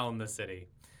around the city.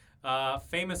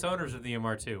 Famous owners of the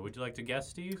MR2. Would you like to guess,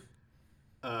 Steve?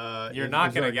 You're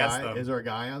not there gonna a guess guy- them. Is there a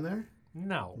guy on there?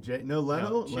 No. No, Leno?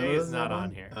 No, Jay Leno is doesn't not have on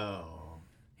one? here. Oh.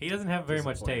 He doesn't have very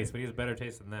much Disappointing. taste, but he has better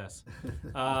taste than this.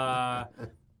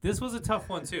 This was a tough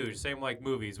one, too. Same like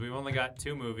movies. We've only got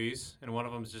 2 movies, and one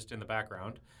of them's just in the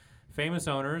background. Famous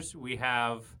owners, we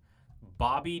have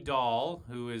Bobby Dahl,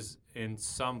 who is in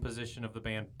some position of the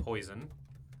band Poison.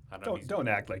 I don't know if he's- Don't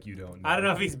act like you don't know. I don't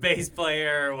know if he's bass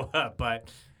player or what,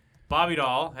 but Bobby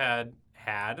Dahl had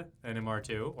an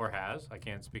MR2, or has. I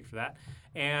can't speak for that.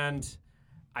 And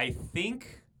I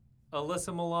think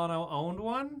Alyssa Milano owned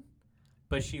one,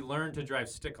 but she learned to drive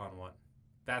stick on one.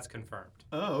 That's confirmed.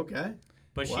 Oh, okay.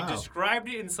 But Wow. she described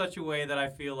it in such a way that I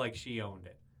feel like she owned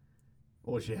it.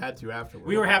 Well, she had to afterwards.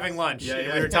 We were having lunch. Yeah, and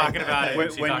yeah, we were yeah. talking about it.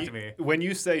 And she talked you, to me. when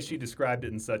you say she described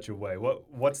it in such a way,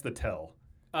 what's the tell?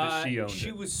 That she owned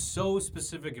it? was so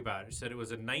specific about it. She said it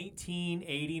was a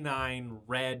 1989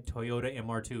 red Toyota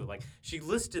MR2. Like, she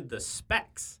listed the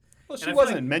specs. Well, And she I feel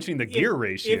wasn't like mentioning the gear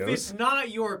ratios. If it's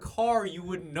not your car, you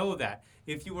wouldn't know that.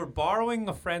 If you were borrowing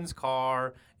a friend's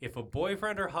car, if a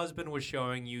boyfriend or husband was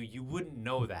showing you, you wouldn't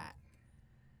know that.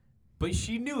 But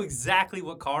she knew exactly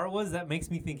what car it was. That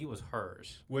makes me think it was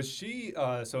hers. Was she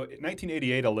so in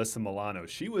 1988? Alyssa Milano.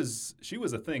 She was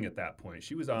a thing at that point.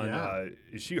 She was on. Yeah.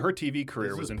 Her TV career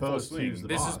This was is in post full swing. Who's the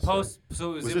This Boss, is post,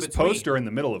 so it was Was in this between. post or in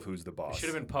the middle of Who's the Boss? It should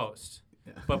have been post.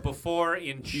 Yeah. But before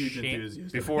Huge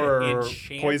enthusiast. Before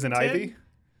Enchanted? Poison Ivy.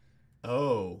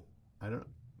 Oh, I don't.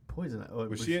 Poison. Oh,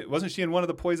 Wasn't she in one of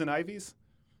the Poison Ivies?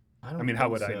 I don't I mean, how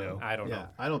think would I so. know? I don't Yeah, know.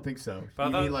 I don't think so. But I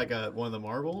You thought- mean like one of the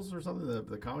Marvels or something?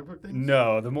 The comic book things?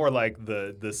 No, the more like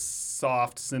the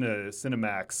soft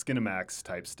Skinemax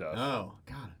type stuff. Oh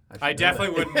God. should I know definitely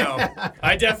that. wouldn't know.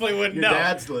 I definitely wouldn't Your know.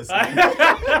 dad's listening.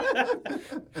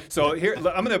 So here, I'm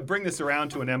going to bring this around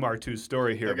to an MR2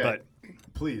 story here, Okay. but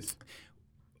Please.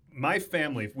 my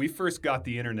family, we first got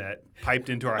the internet piped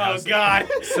into our Oh, house. God.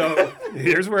 So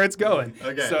here's where it's going.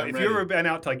 Okay, So I'm if ready. you've ever been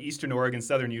out to like Eastern Oregon,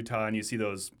 Southern Utah, and you see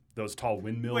those tall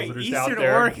windmills Wait, that are out Eastern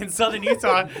there. Oregon, Southern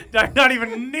Utah, they're not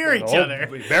even near each Oh, other.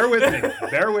 Bear with me.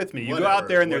 Bear with me. You go out Whatever,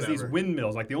 there and there's these whatever.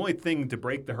 windmills. Like the only thing to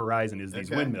break the horizon is these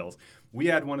Okay. windmills. We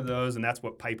had one of those, and that's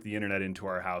what piped the internet into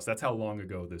our house. That's how long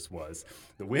ago this was.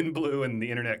 The wind blew, and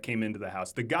the internet came into the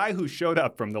house. The guy who showed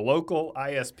up from the local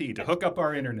ISP to hook up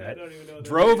our internet don't even know what that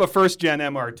drove a first-gen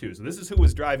MR2. So this is who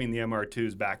was driving the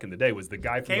MR2s back in the day, was the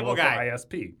guy from Cable the local guy.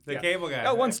 ISP. The cable guy,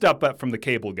 Got one right? step up from the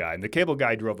cable guy, and the cable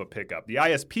guy drove a pickup. The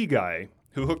ISP guy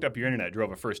who hooked up your internet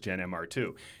drove a first-gen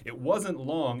MR2. It wasn't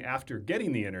long after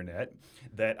getting the internet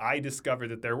that I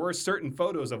discovered that there were certain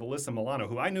photos of Alyssa Milano,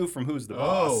 who I knew from Who's the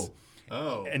Boss.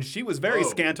 Oh. And she was very Oh.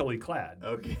 scantily clad.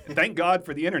 Okay. Thank God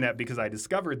for the internet because I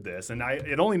discovered this. And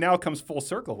it only now comes full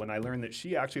circle when I learned that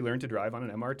she actually learned to drive on an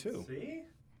MR2. See?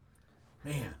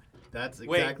 Man, that's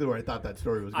Wait. exactly where I thought that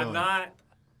story was going. I'm not.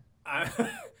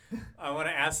 I want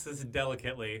to ask this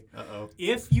delicately. Uh-oh.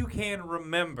 If you can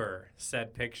remember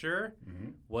said picture,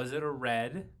 Mm-hmm. was it a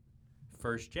red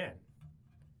first gen?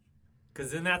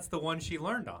 Because then that's the one she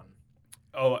learned on.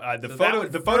 Oh, So that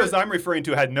would the photos further- I'm referring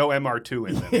to had no MR2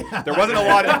 in them. There wasn't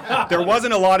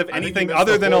a lot of I think anything you missed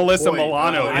other the than whole Alyssa point.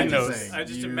 Milano I'm in just those. saying. I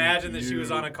just You- imagined that she was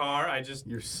you- on a car.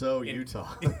 You're so In-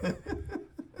 Utah.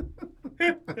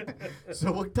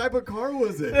 So what type of car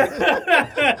was it?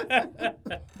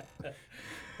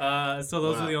 So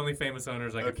those Wow. are the only famous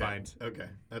owners I could Okay. find. Okay,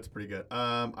 that's pretty good.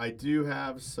 I do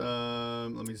have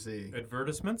some. Let me see.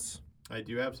 Advertisements? I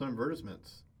do have some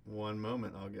advertisements. One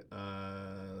moment. I'll get.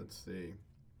 Let's see.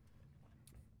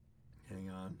 Hang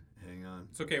on.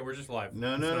 It's okay. We're just live.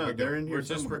 No, It's no, no. big deal. They're in here. We're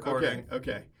just somewhere. recording.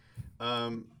 Okay.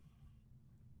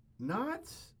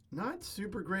 Not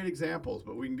super great examples,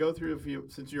 but we can go through a few.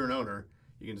 Since you're an owner,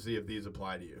 you can see if these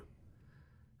apply to you.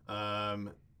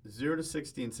 0 to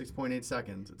 60 in 6.8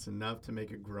 seconds. It's enough to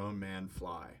make a grown man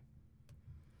fly.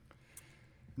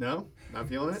 No, not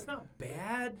feeling it. It's not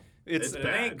bad. It's It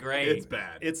bad. ain't great. It's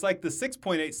bad. It's like the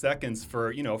 6.8 seconds for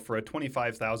a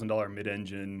 $25,000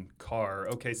 mid-engine car.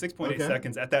 Okay, 6.8 Okay.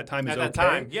 seconds at that time is At okay. that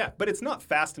time, yeah. But it's not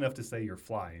fast enough to say you're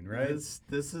flying, right?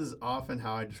 This is often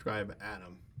how I describe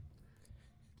Adam.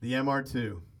 The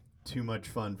MR2, too much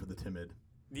fun for the timid.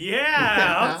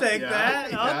 Yeah, I'll take Yeah,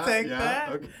 that. I'll yeah, take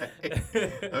yeah,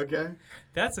 that. Okay.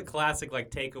 That's a classic like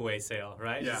takeaway sale,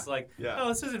 right? Yeah, It's like, yeah. oh,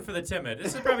 this isn't for the timid.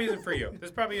 This probably isn't for you. This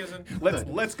probably isn't.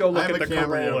 Let's go look I have at a the Camry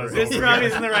Corollas. over This here. probably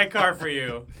isn't the right car for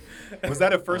you. Was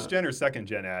that a first gen or second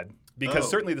gen ad? Because Oh.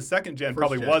 certainly the second gen First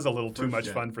probably gen. was a little too First much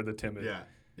gen. fun for the timid.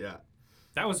 Yeah.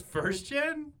 That was first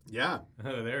gen. Yeah.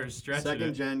 Oh, they're stretching Second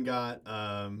it. gen got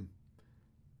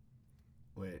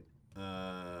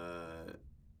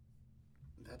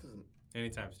that doesn't.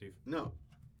 Anytime, Steve. No.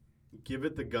 Give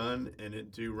it the gun and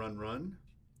it do run.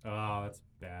 Oh, that's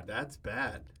bad. That's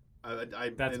bad. I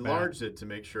That's enlarged it to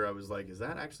make sure I was like, is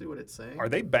that actually what it's saying? Are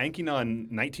they banking on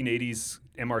 1980s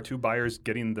MR2 buyers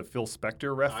getting the Phil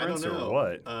Spector reference I don't know. or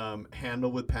what?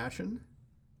 Handle with passion.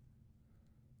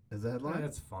 Is that like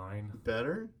That's fine.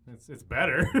 better? It's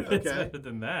better. It's Okay. better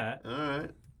than that. All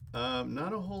right.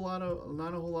 Not a whole lot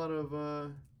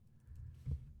of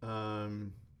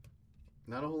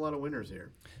Not a whole lot of winners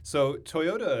here. So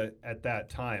Toyota at that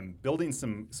time building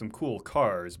some cool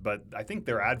cars, but I think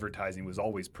their advertising was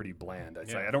always pretty bland.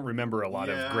 I don't remember a lot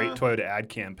of great Toyota ad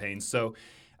campaigns. So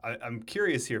I'm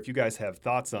curious here if you guys have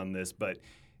thoughts on this, but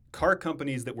car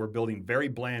companies that were building very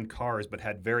bland cars but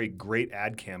had very great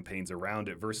ad campaigns around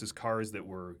it versus cars that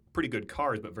were pretty good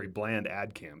cars but very bland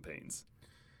ad campaigns.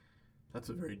 That's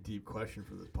a very deep question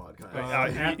for this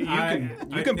podcast.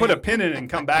 You can put a pin in it and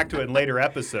come back to it in later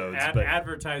episodes. But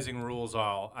advertising rules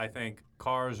all. I think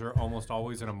cars are almost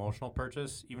always an emotional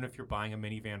purchase. Even if you're buying a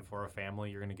minivan for a family,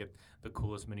 you're going to get the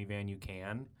coolest minivan you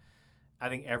can. I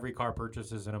think every car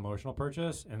purchase is an emotional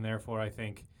purchase, and therefore I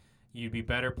think you'd be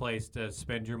better placed to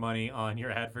spend your money on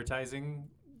your advertising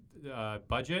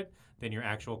budget than your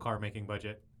actual car making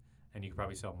budget, and you could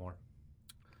probably sell more.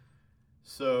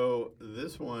 So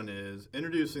this one is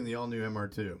introducing the all-new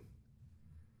MR2.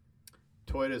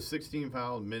 Toyota's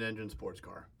 16-valve mid-engine sports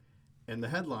car. And the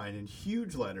headline in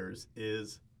huge letters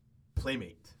is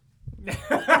Playmate.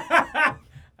 Yeah,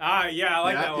 I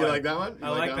like that one. You like that one? I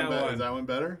like that one. Is that one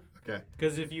better? Okay.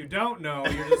 Because if you don't know,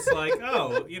 you're just like,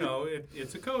 oh,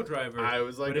 it's a co-driver. I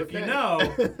was like, but okay. if you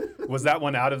know, was that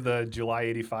one out of the July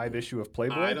 '85 issue of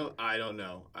Playboy? I don't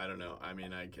know. I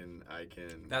mean, I can.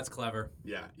 That's clever.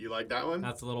 Yeah, you like that one?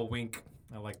 That's a little wink.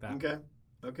 I like that.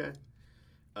 Okay.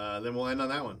 Then we'll end on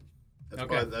that one. That's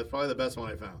probably the best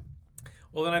one I found.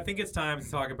 Well, then I think it's time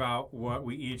to talk about what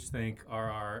we each think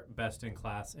are our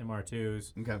best-in-class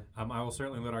MR2s. Okay. I will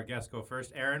certainly let our guests go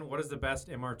first. Aaron, what is the best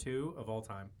MR2 of all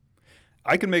time?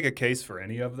 I can make a case for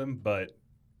any of them, but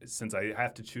since I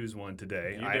have to choose one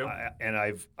today,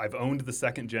 I've owned the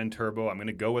second-gen turbo. I'm going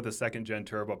to go with the second-gen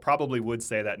turbo. Probably would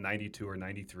say that 92 or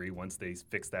 93 once they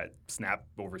fix that snap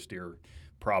oversteer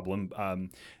problem.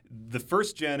 The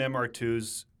first-gen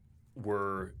MR2s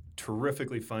were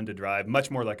terrifically fun to drive,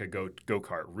 much more like a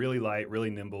go-kart. Really light,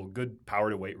 really nimble, good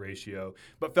power-to-weight ratio,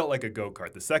 but felt like a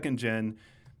go-kart. The second-gen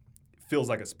feels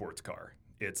like a sports car.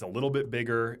 It's a little bit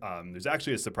bigger. There's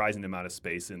actually a surprising amount of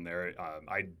space in there.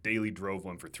 I daily drove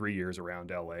one for 3 years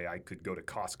around LA. I could go to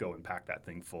Costco and pack that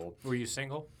thing full. Were you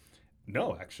single?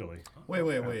 No, actually.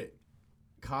 Wait.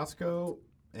 Costco,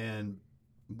 and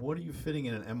what are you fitting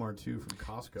in an MR2 from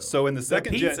Costco? So in the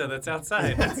second pizza gen, that's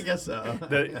outside. I guess so.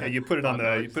 You put it on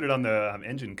the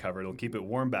engine cover. It'll keep it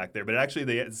warm back there. But actually,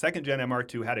 the second gen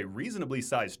MR2 had a reasonably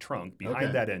sized trunk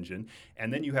behind that engine,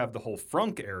 and then you have the whole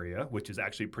frunk area, which is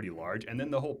actually pretty large, and then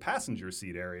the whole passenger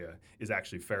seat area is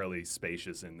actually fairly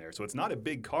spacious in there. So it's not a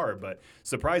big car, but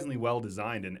surprisingly well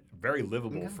designed and very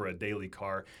livable for a daily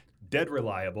car. Dead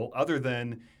reliable. Other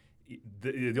than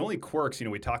the only quirks,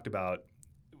 we talked about.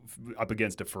 Up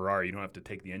against a Ferrari, you don't have to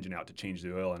take the engine out to change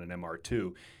the oil on an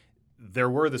MR2. There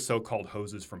were the so-called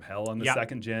hoses from hell on the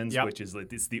second gens, which is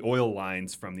it's the oil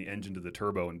lines from the engine to the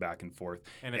turbo and back and forth.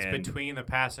 And it's between the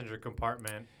passenger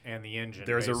compartment and the engine.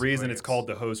 There's a reason it's called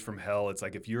the hose from hell. It's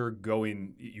like if you're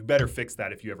going, you better fix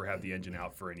that if you ever have the engine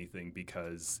out for anything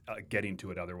because getting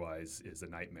to it otherwise is a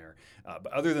nightmare.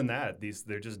 But other than that,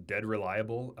 they're just dead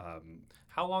reliable.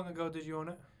 How long ago did you own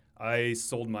it? I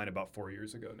sold mine about 4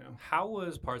 years ago now. How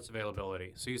was parts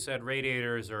availability? So you said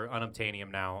radiators are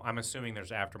unobtainium now. I'm assuming there's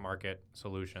aftermarket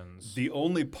solutions. The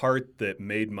only part that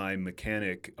made my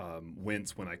mechanic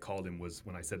wince when I called him was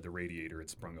when I said the radiator had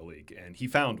sprung a leak, and he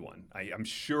found one. I'm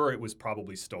sure it was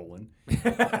probably stolen.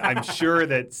 I'm sure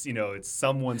that it's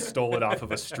someone stole it off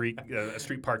of a street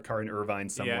parked car in Irvine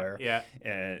somewhere. Yeah.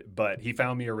 But he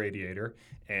found me a radiator,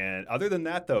 and other than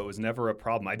that, though, it was never a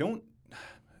problem.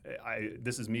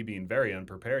 This is me being very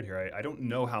unprepared here. I don't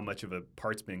know how much of a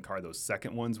parts bin car those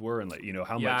second ones were, and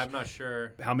how much. Yeah, I'm not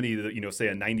sure. How many, say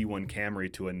a 91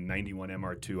 Camry to a 91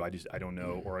 MR2. I don't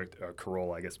know, or a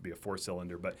Corolla. I guess would be a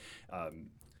 4-cylinder, but.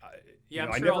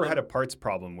 I never had a parts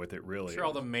problem with it, really. I'm sure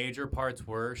all the major parts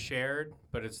were shared,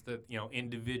 but it's the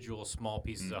individual small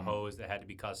pieces of hose that had to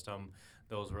be custom.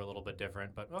 Those were a little bit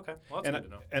different, but okay. Well, that's good to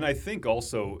know. And I think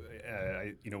also,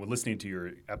 listening to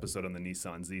your episode on the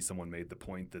Nissan Z, someone made the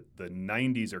point that the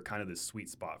 90s are kind of the sweet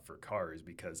spot for cars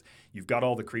because you've got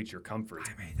all the creature comforts.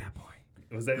 I made that point.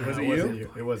 Was it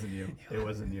you? It wasn't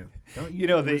you. Don't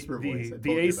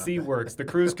the AC works, the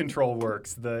cruise control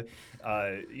works. They're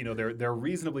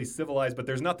reasonably civilized, but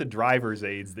there's not the driver's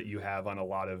aids that you have on a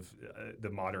lot of the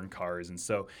modern cars, and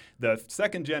so the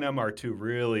second gen MR2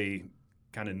 really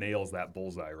kind of nails that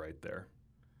bullseye right there.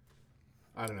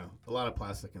 I don't know. A lot of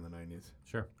plastic in the 90s.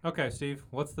 Sure. Okay, Steve,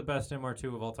 what's the best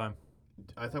MR2 of all time?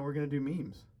 I thought we were going to do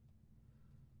memes.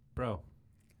 Bro.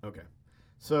 Okay.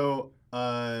 So,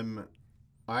 I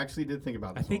I actually did think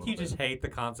about I this. think a you little just hate the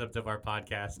concept of our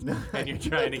podcast, No. and you're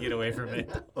trying to get away from it.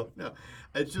 No,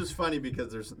 it's just funny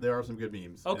because there are some good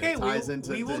memes. and Okay, it ties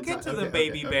into, we will get to okay, the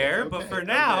baby okay, bear, okay, but for okay,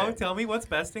 now, okay. tell me what's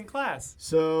best in class.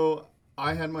 So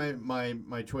I had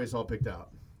my choice all picked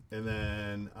out, and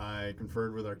then I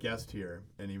conferred with our guest here,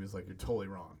 and he was like, "You're totally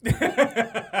wrong."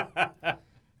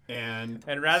 And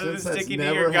rather than since that's sticking to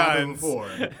never your happened guns. before,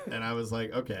 and I was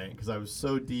like, okay, because I was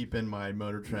so deep in my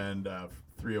Motor Trend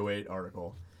 308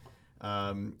 article,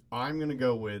 I'm gonna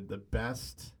go with the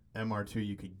best MR2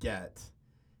 you could get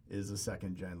is a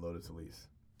second gen Lotus Elise.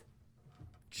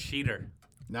 Cheater.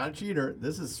 Not a cheater.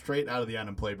 This is straight out of the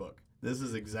Adam playbook. This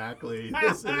is exactly.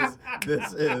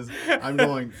 This is. I'm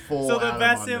going full. So the Adam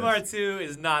best on this. MR2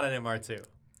 is not an MR2.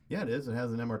 Yeah, it is. It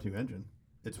has an MR2 engine.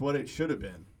 It's what it should have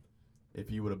been if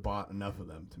you would have bought enough of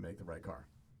them to make the right car.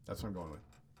 That's what I'm going with.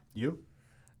 You?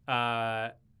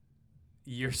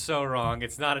 You're so wrong.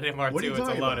 It's not an MR2. What are you It's a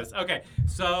talking Lotus. Okay,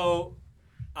 so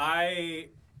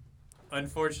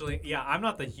unfortunately, I'm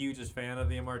not the hugest fan of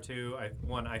the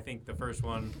MR2. I think the first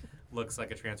one looks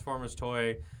like a Transformers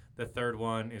toy. The third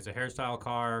one is a hairstyle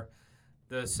car.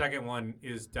 The second one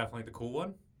is definitely the cool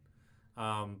one.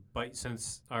 But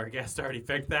since our guest already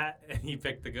picked that and he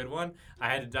picked the good one, I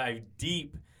had to dive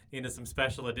deep into some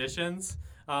special editions.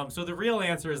 So the real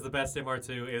answer is the best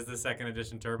MR2 is the second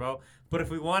edition turbo. But if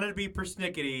we wanted to be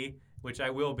persnickety, which I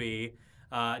will be,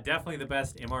 definitely the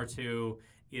best MR2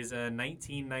 is a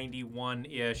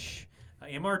 1991-ish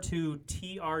MR2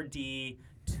 TRD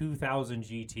 2000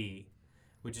 GT,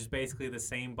 which is basically the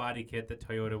same body kit that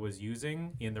Toyota was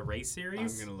using in the race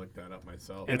series. I'm gonna look that up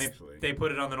myself. And actually, they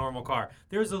put it on the normal car.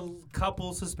 There's a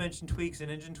couple suspension tweaks and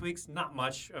engine tweaks, not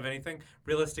much of anything.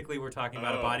 Realistically, we're talking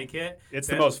about a body kit. It's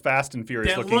the most Fast and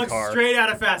Furious that looking looks car. straight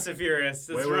out of Fast and Furious.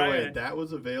 That's wait, right. wait. That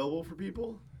was available for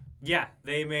people. Yeah,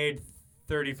 they made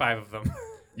 35 of them.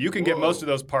 You can get Whoa. most of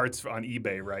those parts on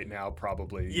eBay right now,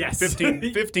 probably. Yes.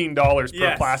 $15 per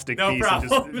Yes, plastic no piece.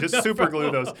 problem, And just no super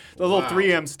glue problem. those little Wow.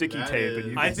 3M sticky That tape. is-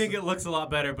 And you I can- think it looks a lot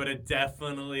better, but it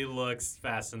definitely looks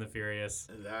Fast and the Furious.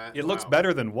 it looks wow.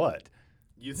 better than what?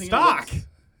 You think Stock. It looks,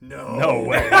 no. No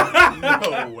way.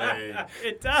 No way.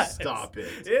 It does. Stop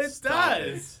it. It Stop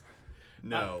does. it.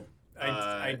 No.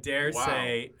 I dare wow.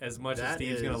 say, as much as That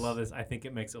Steve's going to is- love this, I think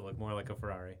it makes it look more like a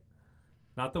Ferrari.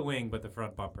 Not the wing, but the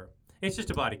front bumper. It's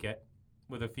just a body kit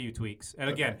with a few tweaks. And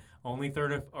again, only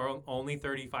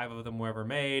 35 of them were ever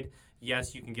made.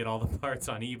 Yes, you can get all the parts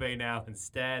on eBay now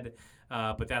instead,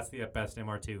 but that's the best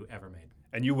MR2 ever made.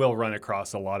 And you will run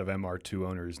across a lot of MR2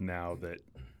 owners now that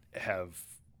have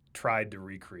tried to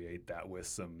recreate that with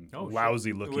some Oh, sure.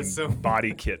 lousy looking With some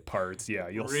body kit parts. Yeah,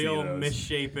 you'll see Real those.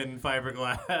 misshapen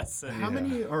fiberglass. And How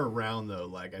many are around though?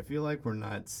 Like, I feel like we're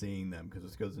not seeing them because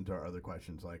this goes into our other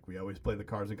questions. Like, we always play the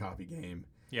cars and coffee game.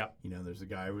 Yeah. You know, there's a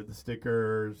guy with the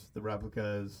stickers, the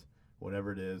replicas,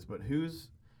 whatever it is. But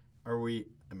are we?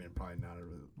 I mean, probably not a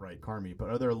right car meet, but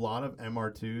are there a lot of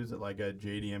MR2s at like a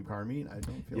JDM car meet? I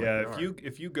don't feel Yeah, like there are.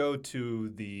 if you go to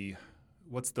the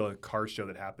what's the car show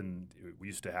that happened? It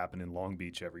used to happen in Long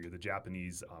Beach every year. The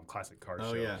Japanese classic car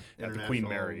Oh show yeah, at the Queen International,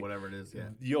 Mary. whatever it is. Yeah.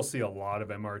 You'll see a lot of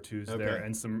MR2s there, Okay.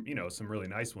 and some really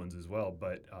nice ones as well.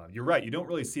 But you're right; you don't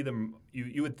really see them.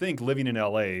 You would think living in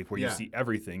LA, where you Yeah. see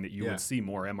everything, that you Yeah. would see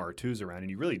more MR2s around, and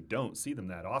you really don't see them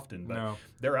that often. But No.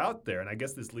 they're out there, and I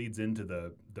guess this leads into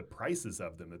the prices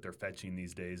of them that they're fetching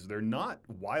these days. They're not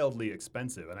wildly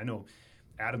expensive, and I know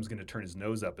Adam's going to turn his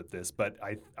nose up at this, but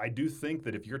I do think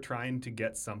that if you're trying to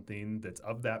get something that's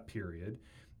of that period,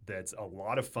 that's a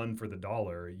lot of fun for the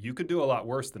dollar, you could do a lot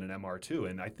worse than an MR2.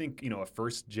 And I think, a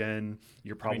first gen,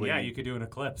 you're probably... you could do an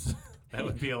Eclipse. That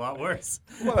would be a lot worse.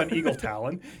 Well, an Eagle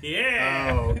Talon.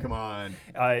 Yeah. Oh, come on.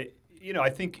 I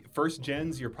think first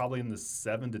gens, you're probably in the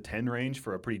 7 to 10 range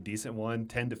for a pretty decent one,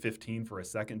 10 to 15 for a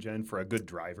second gen for a good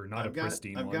driver, not a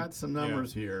pristine I've one. got some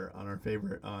numbers here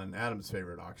on Adam's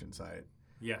favorite auction site.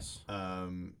 Yes.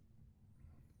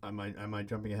 Am I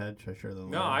jumping ahead? Should I share the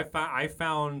link? No,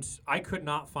 I could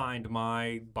not find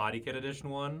my body kit edition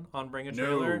one on Bring a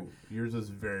Trailer. No, yours is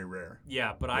very rare.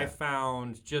 Yeah, but I Yeah.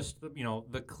 found just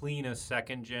the cleanest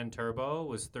second gen turbo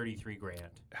was $33,000.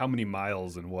 How many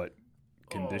miles and what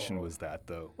condition Oh. was that,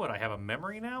 though? What, I have a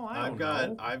memory now? I don't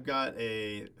know. I've got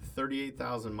a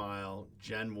 38,000 mile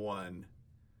Gen 1.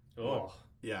 Oh,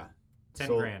 Yeah. 10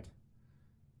 So- grand.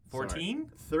 14?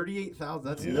 38,000.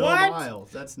 That's Yeah. no What?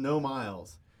 miles. That's no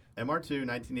miles. MR2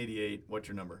 1988. What's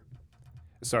your number?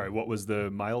 Sorry, what was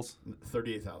the miles?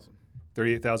 38,000.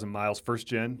 38,000 miles, first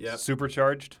gen, Yep.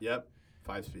 supercharged, Yep.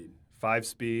 5-speed.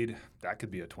 5-speed. That could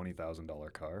be a $20,000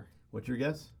 car. What's your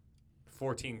guess?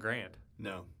 14 grand.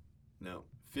 No.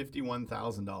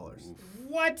 $51,000.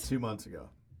 What? 2 months ago.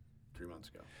 3 months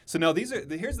ago. So now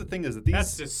here's the thing is that these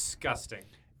That's disgusting.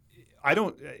 I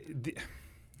don't.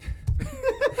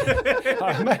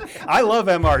 I love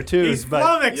MR2s, He's but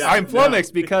flummoxed. I'm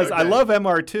flummoxed Yeah. because I Okay. love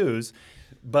MR2s,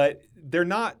 but they're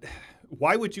not.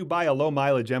 Why would you buy a low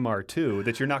mileage MR2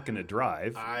 that you're not going to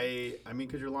drive? I mean,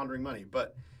 because you're laundering money.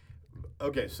 But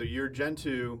okay, so your Gen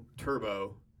 2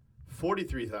 Turbo,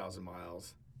 43,000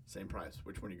 miles, same price.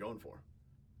 Which one are you going for?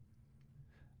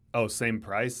 Oh, same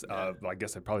price. Yeah. I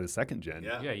guess probably the second gen.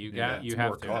 Yeah. Yeah, you It's have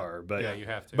more to. car, but Yeah, you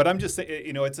have to. But I'm just saying,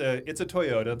 it's a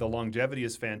Toyota. The longevity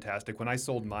is fantastic. When I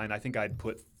sold mine, I think I'd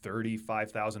put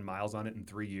 35,000 miles on it in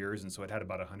 3 years, and so it had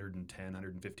about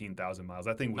 115,000 miles.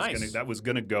 That thing was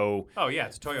gonna go Oh yeah,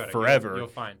 it's Toyota. forever. You'll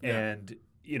find. And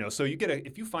so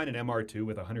if you find an MR2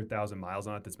 with 100,000 miles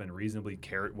on it that's been reasonably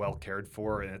well cared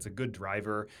for, and it's a good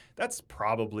driver, that's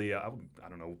probably I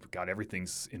don't know. God,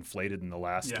 everything's inflated in the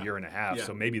last year and a half, Yeah.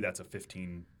 so maybe that's a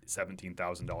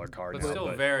 $17,000 car But now.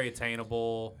 still very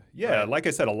attainable. Yeah, Right. like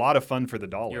I said, a lot of fun for the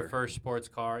dollar. Your first sports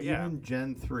car. Yeah. Even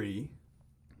Gen 3,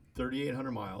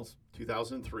 3,800 miles,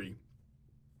 2003,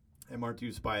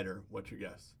 MR2 Spider. What's your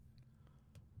guess?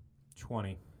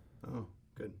 20. Oh,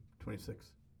 good.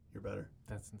 26. You're better.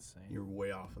 That's insane. You're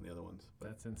way off on the other ones. But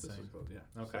That's this insane. was close,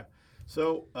 yeah. Okay.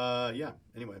 So, yeah.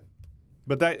 Anyway,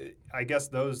 But I guess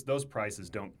those prices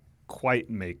don't quite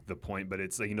make the point. But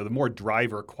it's the more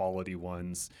driver quality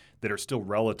ones that are still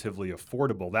relatively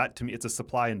affordable. That to me, it's a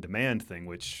supply and demand thing,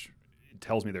 which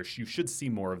tells me you should see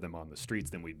more of them on the streets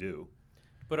than we do.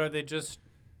 But are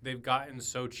they've gotten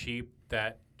so cheap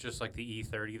that just like the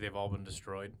E30, they've all been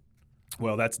destroyed?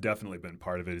 Well, that's definitely been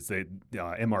part of it. Is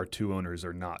MR2 owners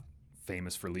are not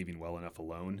famous for leaving well enough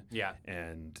alone. Yeah.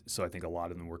 And so I think a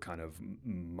lot of them were kind of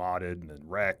modded and then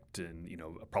wrecked and,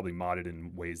 probably modded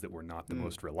in ways that were not the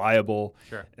most reliable.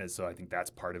 Sure. And so I think that's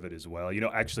part of it as well.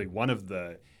 Actually one of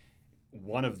the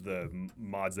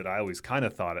mods that I always kind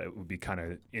of thought it would be kind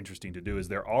of interesting to do is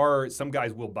there are some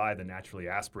guys will buy the naturally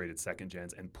aspirated second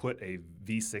gens and put a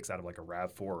V6 out of like a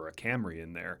RAV4 or a Camry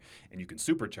in there, and you can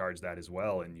supercharge that as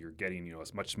well, and you're getting a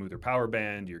much smoother power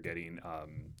band. You're getting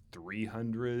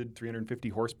 350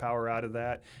 horsepower out of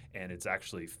that, and it's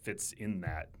actually fits in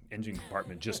that engine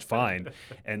compartment just fine.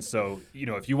 And so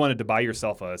if you wanted to buy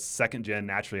yourself a second gen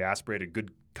naturally aspirated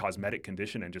good cosmetic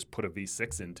condition and just put a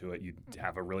V6 into it, you'd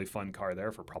have a really fun car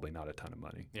there for probably not a ton of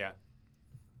money. Yeah.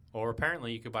 Or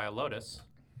apparently you could buy a Lotus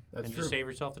that's and true. just save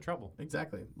yourself the trouble.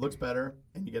 Exactly. Looks better,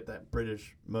 and you get that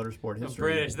British motorsport The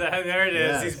history. British. There it is.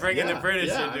 Yes, He's bringing the British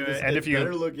yeah, into I'm just- it. And it's if you-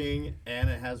 better looking, and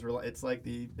it has it's like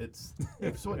it's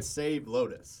what saved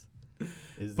Lotus.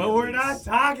 is the But we're not Elise.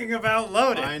 talking about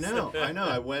Lotus. I know.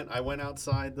 I went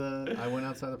outside the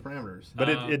parameters. But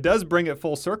it does bring it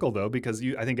full circle though, because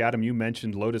I think Adam, you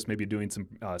mentioned Lotus maybe doing some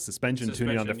suspension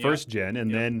tuning on the Suspension, first gen,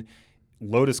 and then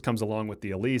Lotus comes along with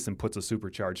the Elise and puts a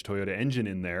supercharged Toyota engine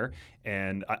in there.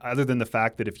 And other than the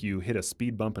fact that if you hit a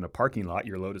speed bump in a parking lot,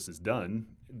 your Lotus is done.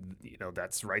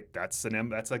 That's right. That's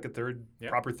like a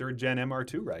proper third gen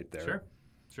MR2 right there.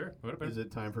 Sure. Would have been. Is it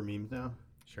time for memes now?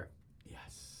 Sure.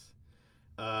 Yes.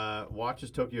 Watches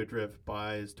Tokyo Drift,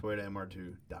 buys Toyota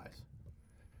MR2, dies.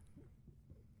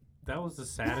 That was the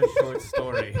saddest short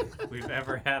story we've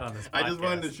ever had on this podcast. I just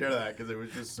wanted to share that because it was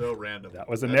just so random. That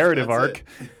was a narrative that's arc.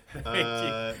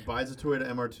 it. Buys a Toyota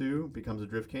MR2, becomes a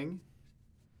Drift King.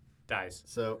 Dies.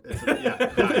 So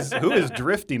it's Who is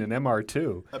drifting an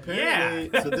MR2?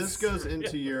 apparently. Yeah. So this goes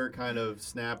into your kind of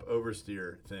snap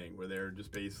oversteer thing, where they're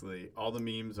just basically all the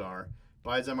memes are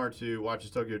buys MR2, watches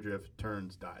Tokyo Drift,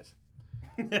 turns, dies.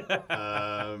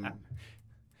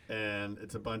 And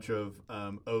it's a bunch of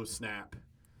oh snap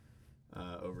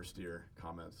oversteer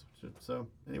comments. So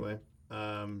anyway,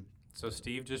 So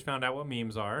Steve just found out what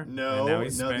memes are. and no, now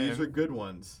he's these are good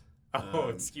ones. Oh,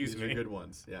 excuse these me. are good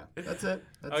ones. Yeah, that's it.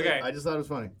 That's Okay. it. I just thought it was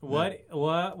funny.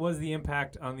 What was the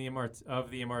impact on the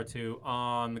MR2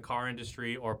 on the car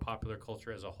industry or popular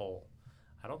culture as a whole?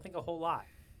 I don't think a whole lot.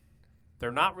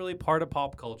 They're not really part of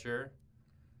pop culture.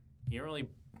 You don't really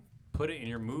put it in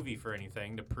your movie for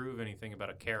anything to prove anything about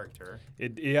a character.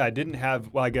 It didn't have.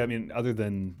 Well, I mean, other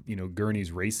than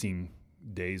Gurney's racing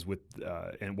days with,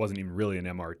 and it wasn't even really an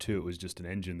MR2. It was just an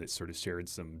engine that sort of shared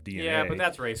some DNA. Yeah, but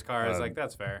that's race cars.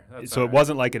 That's fair. That's So all it right.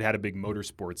 wasn't like it had a big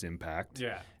motorsports impact.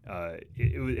 Yeah.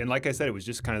 It was, and like I said, it was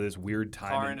just kind of this weird time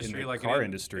Car in industry, the like car it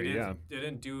industry.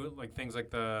 didn't do like things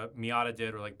like the Miata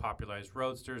did, or like popularized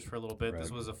roadsters for a little bit. Right.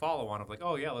 This was a follow-on of like,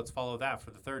 oh yeah, let's follow that for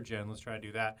the third gen. Let's try to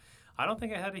do that. I don't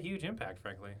think it had a huge impact,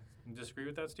 frankly. You disagree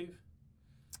with that, Steve?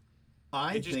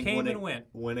 I It just think came when and it, went.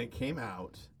 When it came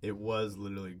out, it was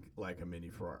literally like a mini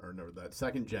Ferrari. Or no, that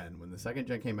second gen. When the second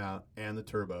gen came out and the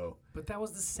turbo. But that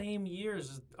was the same years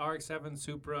as RX-7,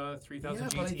 Supra, 3000 Yeah,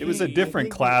 but I GT. It was a different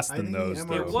class than I think those, the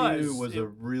though. MR2 It was. was a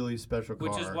really special car.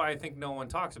 Which is why I think no one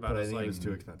talks about But it. I It's think like, it was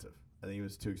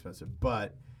too expensive.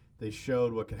 But they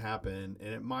showed what could happen,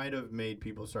 and it might have made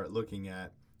people start looking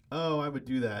at, oh, I would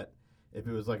do that if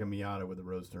it was like a Miata with a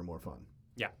Roadster, more fun.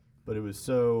 Yeah. But it was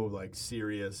so like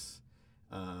serious.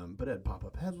 But it had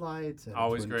pop-up headlights. Had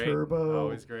always a twin great. turbo.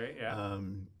 Always great, yeah.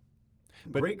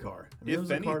 But great car. I mean, it if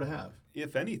was a car to any- have.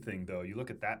 If anything, though, you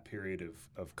look at that period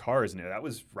of cars, and that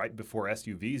was right before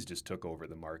SUVs just took over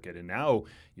the market. And now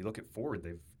you look at Ford,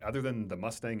 they've, other than the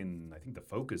Mustang and I think the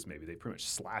Focus, maybe, they pretty much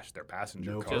slashed their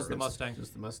passenger cars. Just the Mustang.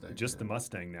 Just the Mustang. Just yeah. the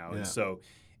Mustang now. Yeah. And so,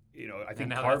 you know, I And think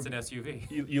now car, that's an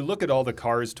SUV. you look at all the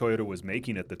cars Toyota was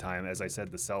making at the time, as I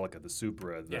said, the Celica, the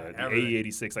Supra, the everything.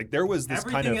 AE86. Like, there was this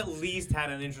Everything kind of... at least had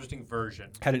an interesting version.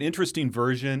 had an interesting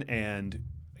version, and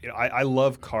you know, I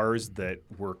love cars that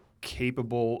were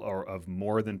capable or of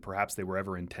more than perhaps they were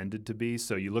ever intended to be.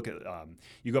 So you look at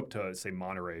you go up to say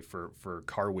Monterey for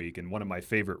Car Week, and one of my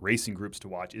favorite racing groups to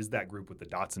watch is that group with the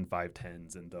Datsun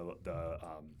 510s and the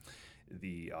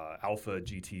Alpha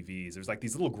GTVs. There's like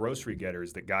these little grocery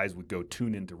getters that guys would go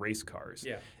tune into race cars.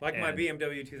 Yeah, like my And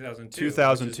BMW 2002.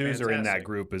 2002s are in that fantastic.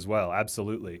 group as well,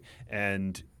 absolutely.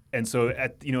 And so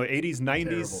at 80s,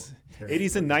 90s, Terrible.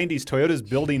 80s and 90s, Toyota's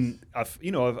building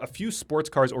a few sports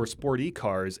cars or sport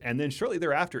cars, and then shortly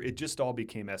thereafter, it just all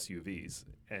became SUVs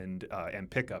and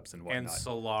pickups and And whatnot.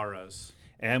 Solaras.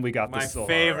 And we got My the Solara.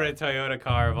 favorite Toyota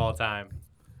car of all time.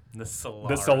 The Solara.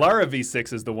 The Solara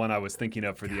V6 is the one I was thinking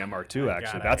of for the MR2.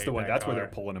 Actually, I that's hate the one. that That's where car.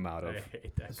 they're pulling them out of. I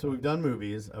hate that So we've done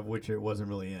movies of which it wasn't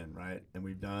really in, right? And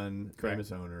we've done Correct.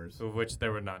 famous owners, car. Of which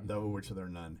there were none. of which there are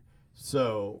none.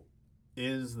 So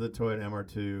is the Toyota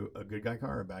MR2 a good guy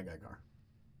car or a bad guy car?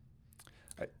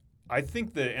 I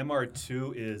think the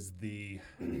MR2 is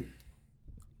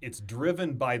it's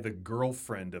driven by the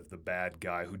girlfriend of the bad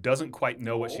guy who doesn't quite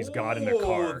know what she's got in the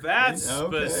car. Oh, that's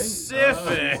Okay.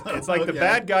 specific. It's like the Okay.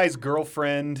 bad guy's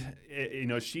girlfriend.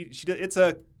 It's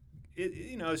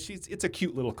a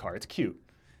cute little car. It's cute.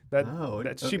 She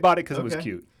okay. bought it because it was Okay.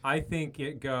 cute. I think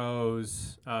it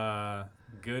goes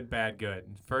good, bad, good.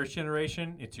 First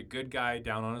generation, it's your good guy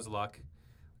down on his luck.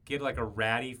 Get like a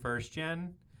ratty first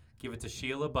gen. Give it to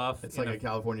Sheila Buff. It's in like a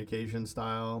Californication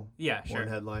style. yeah, sure. One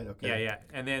headlight. Okay. Yeah, yeah.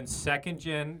 And then second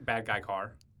gen, bad guy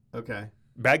car. Okay.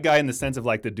 Bad guy in the sense of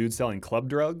like the dude selling club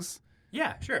drugs.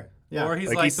 Yeah, sure. Yeah. Or he's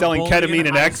Like like he's the selling bully in ketamine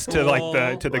and high X to like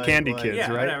the school. candy like- kids, Yeah,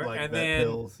 right? whatever. Like And vet then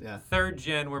pills. Yeah. Third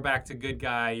gen, we're back to good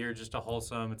guy. You're just a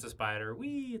wholesome. It's a spider.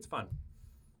 Wee, it's fun.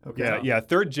 Okay. Yeah.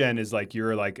 Third gen is like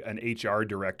you're like an HR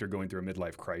director going through a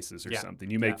midlife crisis or Yeah.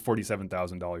 something. You make Yeah.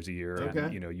 $47,000 a year,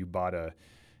 Okay. and you bought an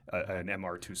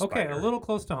MR2 Spider. Okay, a little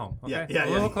close to home. Okay? Yeah,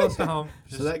 a little close to home.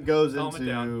 So that goes calm it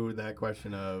down. into that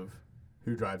question of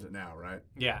who drives it now, right?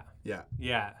 Yeah, Yeah.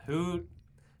 yeah. Who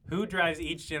drives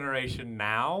each generation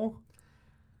now?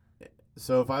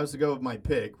 So if I was to go with my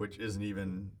pick, which isn't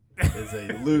even is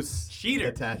a loose Cheater.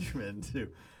 attachment to,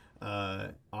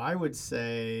 I would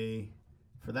say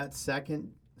for that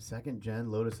second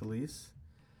gen Lotus Elise,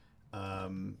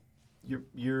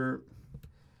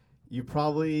 you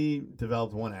probably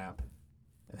developed one app.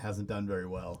 It hasn't done very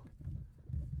well.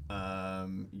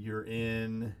 You're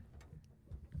in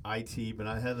IT, but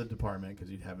not head of the department because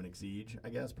you'd have an Exige, I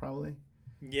guess, probably.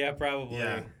 Yeah, probably.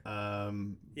 Yeah.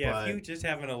 Yeah, if you just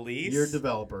have an Elise. You're a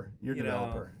developer. You're a you know.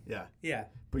 developer. Yeah. Yeah,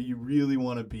 But you really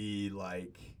want to be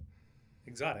like,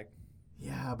 exotic.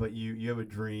 yeah, but you have a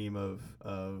dream of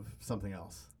something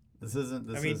else. This isn't.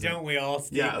 This I mean, isn't- don't we all,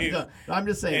 Steve? Yeah, no, I'm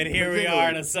just saying. And here we are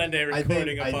on a Sunday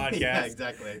recording a podcast. Yeah,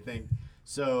 exactly. I think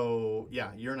so.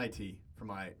 Yeah, you're in IT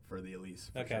for the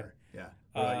Elise. For Okay. Sure. Yeah.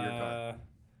 What about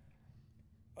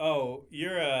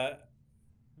your car?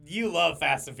 You love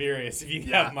Fast and Furious if you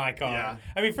Yeah, have my car. yeah.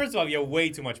 I mean, first of all, you have way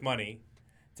too much money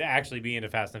to actually be into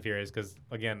Fast and Furious because,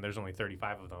 again, there's only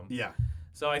 35 of them. Yeah.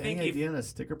 So I think Any if idea on a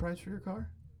sticker price for your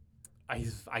car?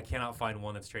 I cannot find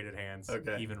one that's traded hands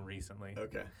Okay. even recently.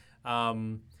 Okay.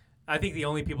 I think the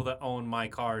only people that own my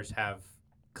cars have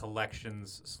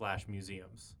collections /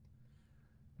 museums.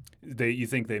 You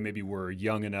think they maybe were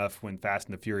young enough when Fast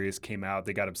and the Furious came out,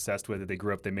 they got obsessed with it, they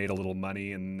grew up, they made a little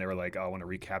money, and they were like, oh, I want to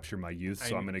recapture my youth,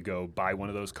 so I'm going to go buy one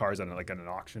of those cars on an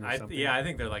auction or something. I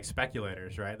think they're like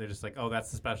speculators, right? They're just like, oh, that's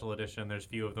the special edition. There's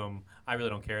few of them. I really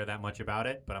don't care that much about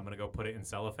it, but I'm going to go put it in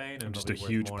cellophane. And I'm just it'll a be worth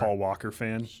huge more. Paul Walker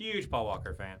fan. Huge Paul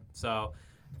Walker fan. So,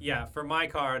 yeah, for my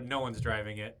car, no one's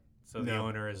driving it. So the No.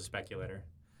 owner is a speculator.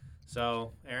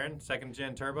 So, Aaron, second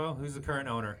gen turbo. Who's the current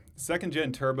owner? Second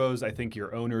gen turbos, I think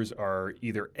your owners are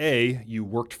either A, you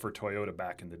worked for Toyota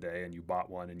back in the day and you bought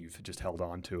one and you've just held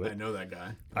on to it. I know that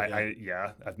guy.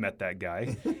 I've met that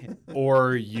guy.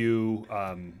 Or you,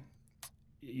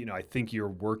 I think you're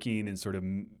working in sort of.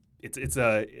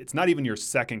 It's not even your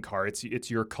second car. It's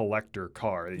your collector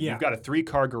car. Yeah. You've got a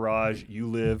 3-car garage. You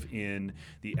live in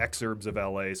the exurbs of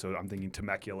LA, so I'm thinking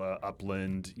Temecula,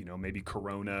 Upland, maybe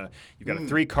Corona. You've got a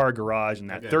 3-car garage, and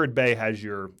that third bay has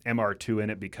your MR2 in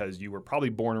it because you were probably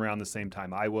born around the same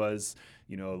time I was.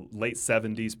 Late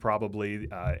 70s probably,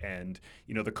 and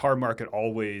the car market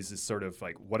always is sort of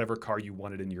like whatever car you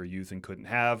wanted in your youth and couldn't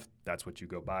have, that's what you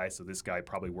go buy. So this guy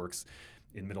probably works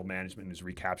in middle management and is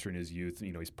recapturing his youth.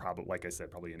 He's probably, like I said,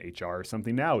 probably in HR or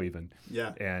something now even.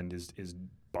 Yeah. And is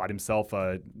bought himself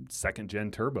a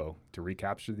second-gen turbo to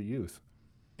recapture the youth.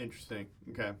 Interesting.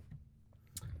 Okay.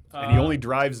 And he only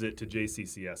drives it to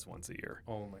JCCS once a year.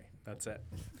 Only. That's it.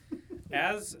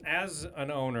 As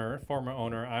an owner, former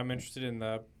owner, I'm interested in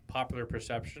the popular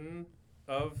perception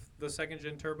of the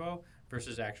second-gen turbo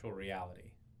versus actual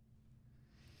reality.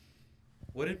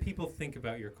 What did people think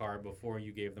about your car before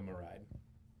you gave them a ride?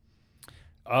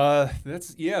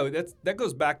 That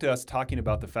goes back to us talking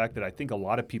about the fact that I think a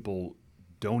lot of people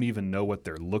don't even know what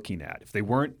they're looking at. If they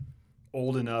weren't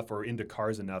old enough or into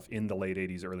cars enough in the late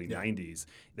 80s, early 90s,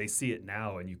 they see it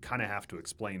now and you kind of have to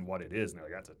explain what it is. And they're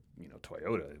like, that's a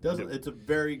Toyota. It's a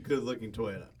very good-looking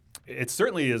Toyota. It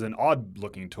certainly is an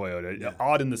odd-looking Toyota. Yeah.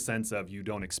 Odd in the sense of you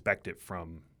don't expect it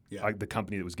from the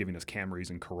company that was giving us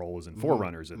Camrys and Corollas and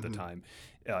 4Runners at the time.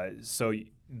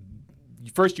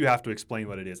 First you have to explain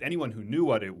what it is. Anyone who knew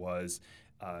what it was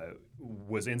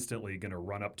instantly going to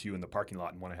run up to you in the parking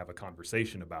lot and want to have a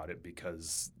conversation about it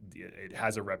because it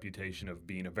has a reputation of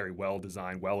being a very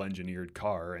well-designed, well-engineered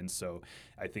car. And so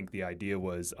I think the idea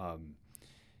was,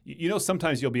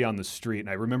 sometimes you'll be on the street, and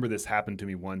I remember this happened to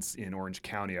me once in Orange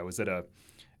County. I was at a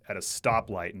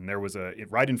stoplight, and there was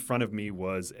right in front of me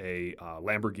was a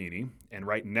Lamborghini, and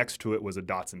right next to it was a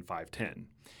Datsun 510.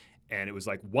 And it was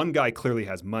like one guy clearly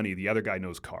has money, the other guy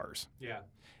knows cars. Yeah.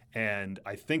 And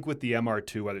I think with the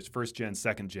MR2, whether it's first gen,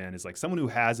 second gen, is like someone who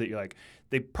has it, you're like,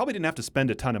 they probably didn't have to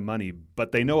spend a ton of money,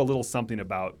 but they know a little something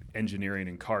about engineering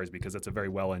and cars because it's a very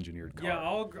well-engineered car. Yeah,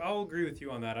 I'll agree with you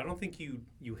on that. I don't think you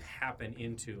happen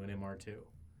into an MR2.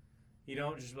 You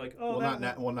don't just be like, oh,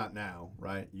 not now,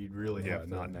 right? You'd really have to.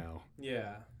 Not now.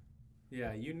 Yeah.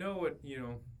 Yeah,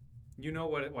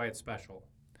 why it's special.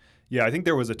 Yeah, I think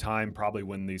there was a time probably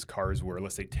when these cars were,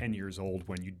 let's say, 10 years old,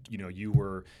 when you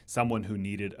were someone who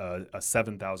needed a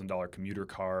 $7,000 commuter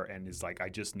car and is like, I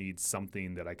just need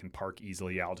something that I can park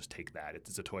easily. Yeah, I'll just take that.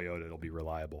 It's a Toyota. It'll be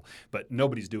reliable. But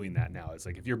nobody's doing that now. It's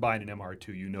like if you're buying an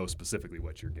MR2, you know specifically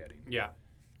what you're getting. Yeah.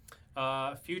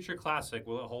 Future Classic,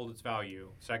 will it hold its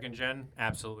value? Second gen,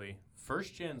 absolutely.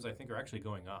 First gens, I think, are actually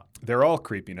going up. They're all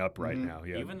creeping up right now.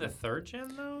 Yeah. Even the third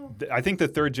gen, though? I think the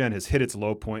third gen has hit its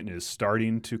low point and is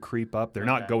starting to creep up. They're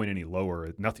not going any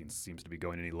lower. Nothing seems to be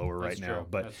going any lower right now.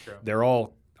 But That's true.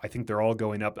 I think they're all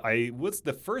going up. What's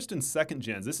the first and second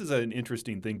gens? This is an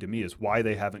interesting thing to me is why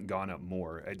they haven't gone up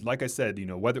more. Like I said,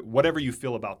 whatever you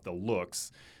feel about the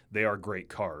looks, they are great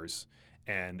cars.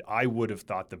 And I would have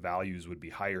thought the values would be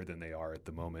higher than they are at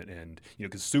the moment. And,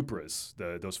 because Supras,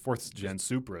 those fourth gen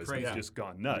Supras have just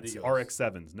gone nuts.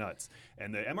 RX-7's nuts.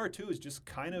 And the MR2 is just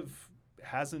kind of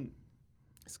hasn't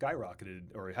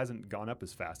skyrocketed or it hasn't gone up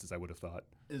as fast as I would have thought.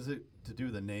 Is it to do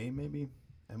with the name maybe?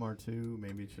 MR2,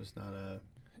 maybe it's just not a...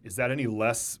 Is that any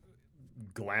less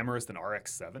glamorous than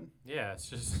RX-7? Yeah, it's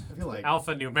just I feel like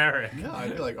alphanumeric. No, I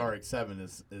feel like RX-7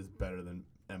 is better than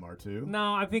MR2.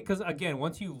 No, I think because, again,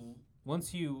 once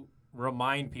you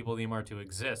remind people the MR2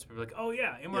 exists, people are like, oh,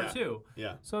 yeah, MR2.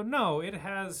 Yeah. So, no, it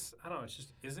has, I don't know, it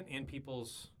just isn't in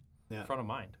people's front of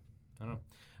mind. I don't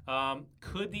know.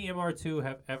 Could the MR2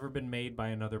 have ever been made by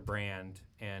another brand?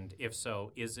 And if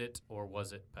so, is it or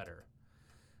was it better?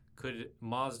 Could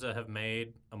Mazda have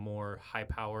made a more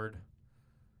high-powered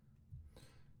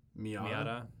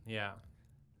Miata? Yeah.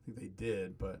 I think they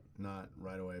did, but not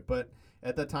right away. But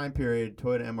at that time period,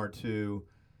 Toyota MR2,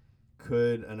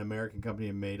 could an American company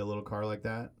have made a little car like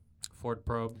that? Ford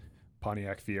Probe.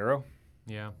 Pontiac Fiero?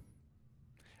 Yeah.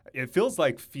 It feels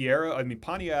like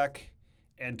Pontiac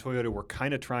and Toyota were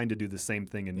kind of trying to do the same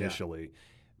thing initially. Yeah.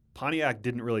 Pontiac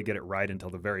didn't really get it right until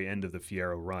the very end of the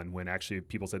Fiero run when actually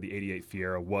people said the 88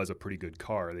 Fiero was a pretty good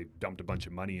car. They dumped a bunch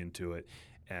of money into it,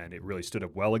 and it really stood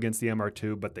up well against the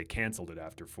MR2, but they canceled it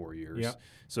after 4 years. Yeah.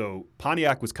 So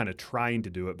Pontiac was kind of trying to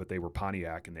do it, but they were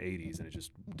Pontiac in the 80s, and it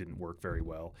just didn't work very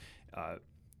well.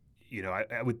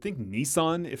 I would think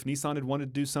Nissan, if Nissan had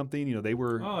wanted to do something,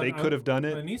 they could have done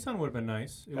A it. Nissan would have been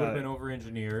nice. It would have been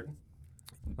over-engineered,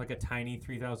 like a tiny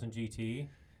 3000 GT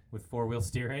with four-wheel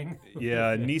steering.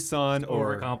 Yeah, Nissan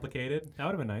or overcomplicated. That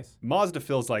would have been nice. Mazda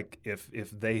feels like if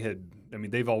they had,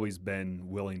 they've always been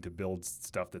willing to build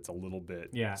stuff that's a little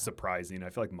bit surprising. I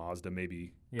feel like Mazda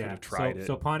maybe could have tried it.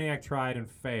 So Pontiac tried and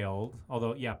failed.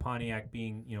 Although, Pontiac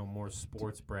being more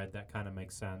sports bred, that kind of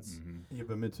makes sense. Mm-hmm. You have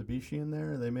a Mitsubishi in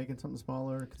there. Are they making something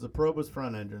smaller? Because the Probe was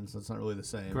front engine, so it's not really the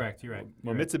same. Correct. You're right.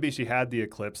 Well, Mitsubishi had the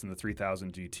Eclipse and the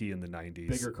 3000 GT in the 90s.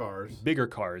 Bigger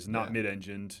cars, not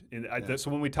mid-engined.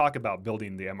 So when we talk about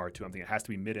building the MR2, I'm thinking it has to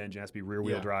be mid-engine, it has to be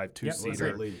rear-wheel drive,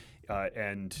 two-seater.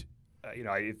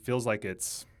 It feels like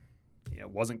it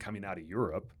wasn't coming out of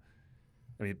Europe.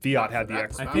 I mean, Fiat had the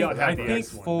X. I Fiat think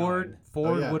Ford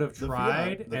would have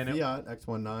tried, the Fiat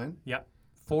X19. Yeah,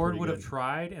 Ford would have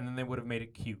tried, and then they would have made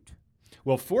it cute.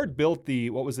 Well, Ford built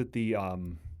the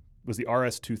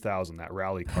RS 2000, that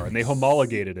rally car, and they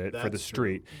homologated it for the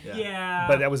street. Yeah.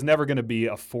 But that was never going to be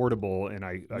affordable, and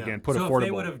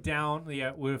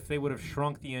affordable. If they would have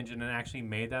shrunk the engine and actually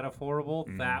made that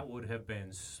affordable, that would have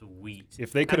been sweet.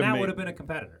 If they could have, that would have been a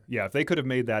competitor. Yeah, if they could have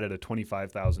made that at a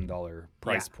 $25,000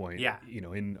 price point. Yeah.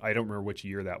 I don't remember which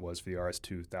year that was for the RS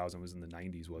 2000. It was in the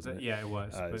 90s, wasn't it? Yeah, it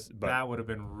was. But that would have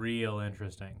been real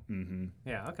interesting. Mm-hmm.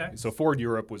 Yeah. Okay. So Ford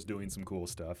Europe was doing some cool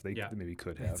stuff. They maybe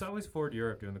could have. It's always Ford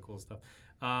Europe doing the cool stuff.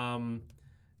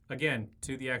 Again,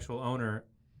 to the actual owner,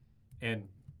 and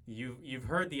you've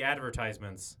heard the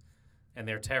advertisements, and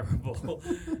they're terrible.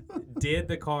 Did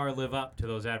the car live up to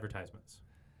those advertisements?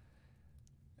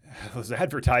 Those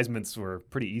advertisements were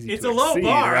pretty easy it's to a low exceed,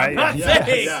 bar, right? I'm not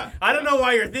saying. Yeah. I don't know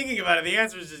why you're thinking about it. The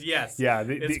answer is just yes. Yeah,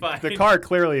 the car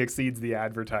clearly exceeds the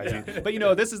advertising.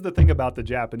 But this is the thing about the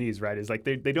Japanese, right? Is like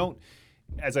they don't,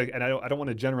 and I don't want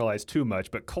to generalize too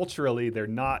much, but culturally they're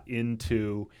not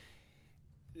into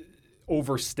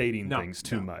overstating things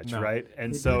too much, right?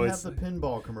 And so it's the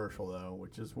pinball commercial though,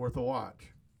 which is worth a watch.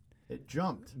 It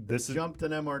jumped. Jumped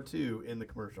an MR2 in the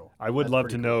commercial. I would love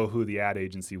to know who the ad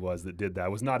agency was that did that.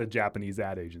 It was not a Japanese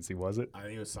ad agency, was it? I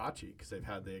think it was Saatchi because they've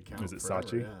had the account. Was it forever,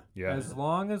 Saatchi? Yeah. As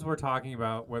long as we're talking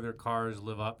about whether cars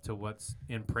live up to what's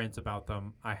in print about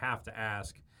them, I have to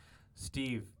ask,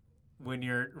 Steve, when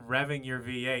you're revving your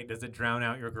V8, does it drown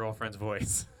out your girlfriend's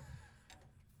voice?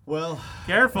 Well,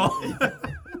 careful.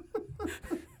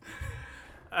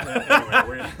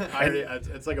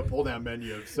 It's like a pull-down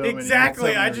menu of so many.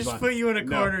 Exactly. I just put you in a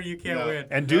corner. You can't win.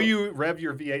 And do you rev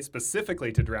your V8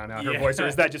 specifically to drown out her voice, or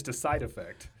is that just a side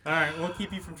effect? All right, we'll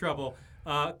keep you from trouble.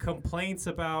 Complaints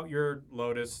about your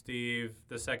Lotus, Steve,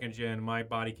 the second gen, my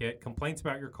body kit. Complaints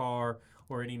about your car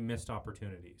or any missed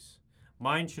opportunities.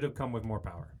 Mine should have come with more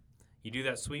power. You do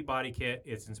that sweet body kit.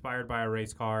 It's inspired by a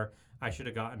race car. I should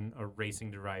have gotten a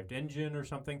racing-derived engine or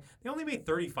something. They only made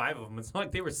 35 of them. It's not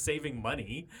like they were saving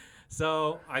money.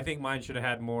 So I think mine should have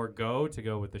had more to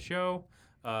go with the show.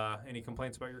 Any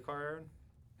complaints about your car, Aaron?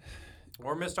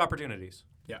 Or missed opportunities?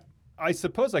 Yeah. I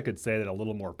suppose I could say that a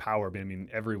little more power, but I mean,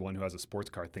 everyone who has a sports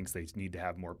car thinks they need to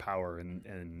have more power,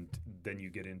 and then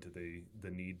you get into the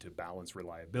need to balance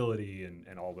reliability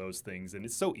and all those things. And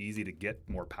it's so easy to get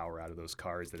more power out of those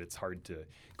cars that it's hard to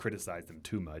criticize them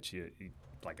too much.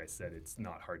 Like I said, it's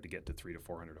not hard to get to 300 to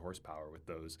 400 horsepower with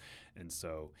those. And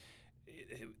so,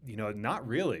 not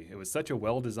really. It was such a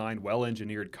well-designed,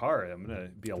 well-engineered car. I'm going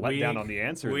to be a letdown on the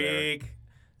answer there.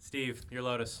 Steve, your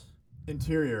Lotus.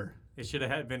 Interior. It should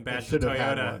have been badged to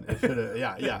Toyota. It should have,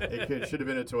 It should have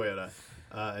been a Toyota.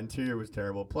 Interior was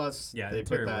terrible. Plus, they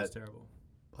put that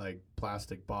like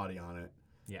plastic body on it.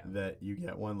 Yeah. That you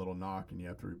get one little knock and you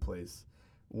have to replace.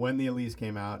 When the Elise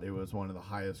came out, it was one of the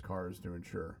highest cars to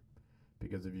insure.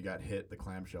 Because if you got hit, the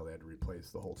clamshell, they had to replace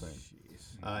the whole thing.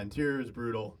 Interior was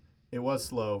brutal. It was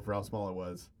slow for how small it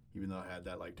was, even though it had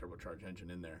that like turbocharged engine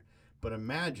in there. But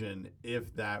imagine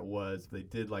if they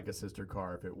did like a sister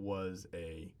car, if it was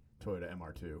a Toyota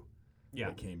MR2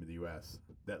 that came to the U.S.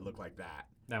 that looked like that.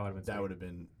 That would have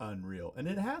been unreal. And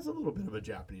it has a little bit of a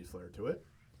Japanese flair to it.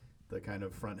 The kind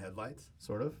of front headlights,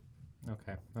 sort of.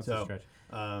 Okay, that's a stretch.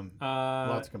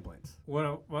 Lots of complaints. One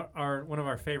of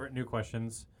our favorite new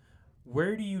questions.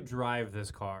 Where do you drive this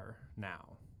car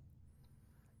now?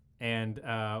 And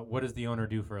what does the owner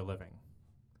do for a living?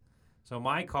 So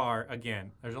my car,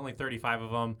 again, there's only 35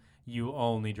 of them. You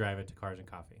only drive it to Cars and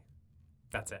Coffee.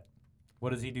 That's it. What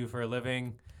does he do for a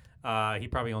living? He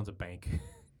probably owns a bank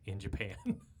in Japan.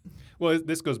 Well,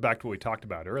 this goes back to what we talked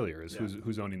about earlier: is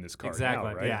who's owning this car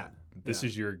now, right? Yeah. This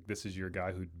is your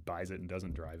guy who buys it and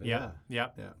doesn't drive it. Yeah.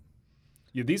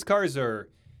 These cars are.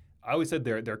 I always said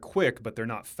they're quick, but they're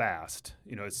not fast.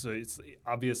 It's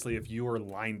obviously if you are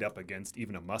lined up against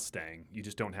even a Mustang, you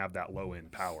just don't have that low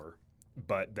end power.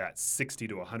 But that 60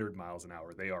 to 100 miles an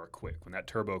hour, they are quick. When that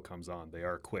turbo comes on, they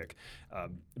are quick.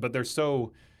 But they're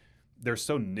so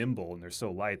nimble and they're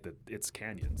so light that it's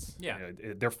canyons. Yeah.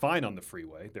 They're fine on the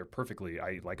freeway. They're perfectly.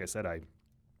 Like I said, I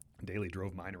daily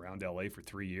drove mine around LA for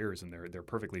 3 years, and they're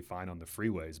perfectly fine on the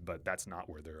freeways. But that's not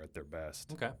where they're at their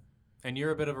best. Okay. And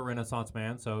you're a bit of a Renaissance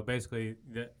man, so basically,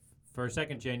 for a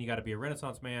second gen, you got to be a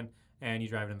Renaissance man, and you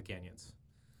drive it in the canyons.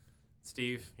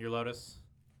 Steve, your Lotus?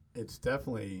 It's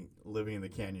definitely living in the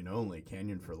canyon only,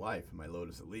 canyon for life, my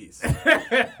Lotus Elise.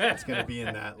 It's going to be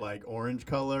in that, like, orange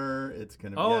color. It's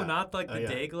going to be... Oh, not like the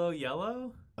yeah. Dayglow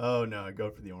yellow? Oh, no, I go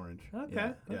for the orange.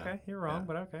 Okay, Yeah, okay. You're wrong, yeah.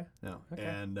 but okay. No, Okay.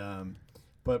 and,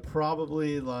 but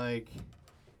probably, like...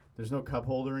 There's no cup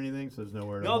holder or anything, so there's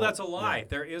nowhere to No, hold. that's a lie. Yeah.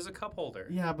 There is a cup holder.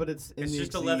 Yeah, but it's in It's the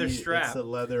just a leather strap. It's a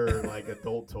leather like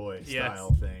adult toy Yes.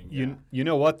 style thing. Yeah. You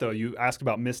know what though? You asked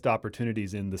about missed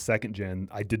opportunities in the second gen.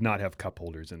 I did not have cup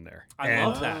holders in there. I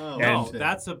love that. Oh, No, interesting.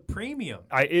 that's a premium.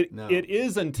 No. It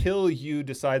is until you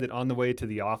decide that on the way to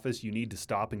the office you need to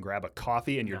stop and grab a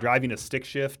coffee, and you're driving a stick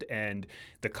shift and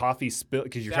the coffee spill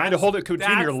because you're trying to hold it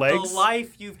between your legs. That's the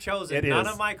life you've chosen. It None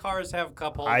is. of my cars have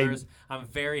cup holders. I'm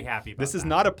very happy about This is that.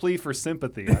 not a plea for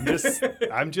sympathy.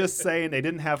 I'm just saying they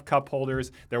didn't have cup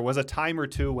holders. There was a time or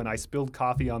two when I spilled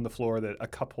coffee on the floor that a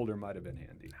cup holder might have been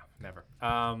handy. Never.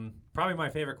 Probably my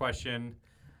favorite question.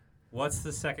 What's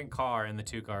the second car in the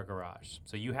two-car garage?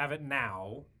 So you have it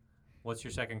now. What's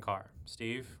your second car?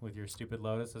 Steve, with your stupid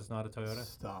Lotus that's not a Toyota?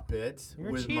 Stop it. You're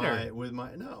a with cheater. with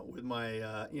my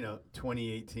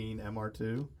 2018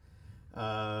 MR2.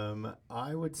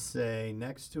 I would say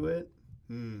next to it,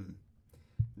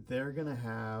 they're gonna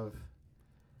have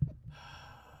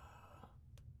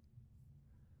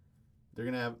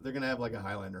like a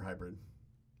Highlander hybrid.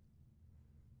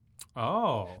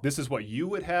 Oh. This is what you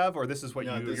would have, or this is what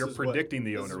No, this you're is predicting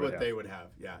the this owner is would what have? they would have.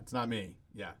 Yeah, it's not me.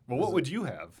 Yeah. Well, what would you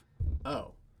have?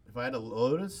 Oh, if I had a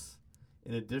Lotus,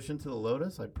 in addition to the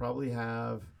Lotus, I'd probably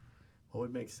have. What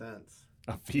would make sense?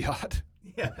 A Fiat.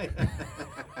 Yeah.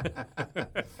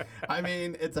 I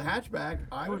mean, it's a hatchback.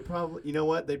 I would probably, you know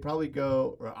what? They'd probably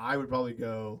go, or I would probably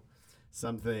go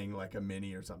something like a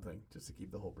Mini or something, just to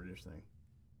keep the whole British thing.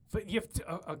 But you have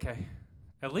to, okay.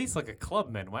 At least like a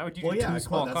Clubman. Why would you Well, do yeah, two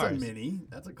small that's cars? a Mini.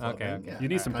 That's a club. Okay, okay. Yeah. You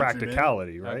need some Countryman.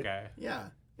 practicality, right? Okay. Yeah.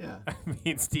 I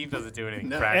mean, Steve doesn't do anything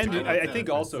No, practical. And I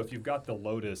think also if you've got the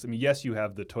Lotus, I mean, yes, you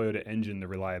have the Toyota engine, the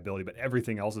reliability, but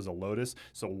everything else is a Lotus.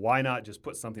 So why not just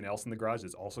put something else in the garage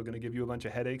that's also going to give you a bunch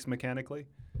of headaches mechanically?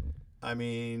 I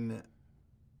mean,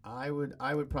 I would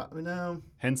probably, no.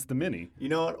 Hence the Mini. You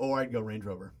know what? Or I'd go Range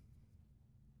Rover.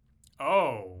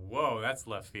 Oh, whoa, that's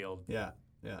left field. Yeah.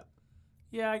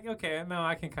 Yeah, okay. No,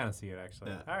 I can kind of see it,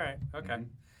 actually. Yeah. All right, okay.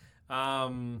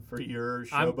 For your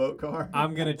showboat car?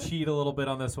 I'm going to cheat a little bit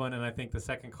on this one, and I think the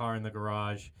second car in the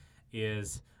garage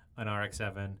is an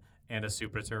RX-7 and a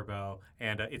Supra Turbo,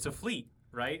 and it's a fleet,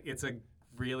 right? It's a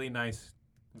really nice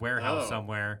warehouse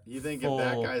somewhere. You think full... if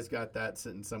that guy's got that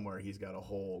sitting somewhere, he's got a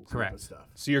whole group Correct. of stuff.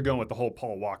 So you're going with the whole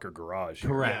Paul Walker garage.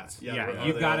 Correct. Yeah, Yeah, are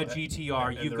you've they got all- a GTR,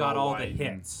 and you've they're got all the white.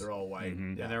 hits, They're all white.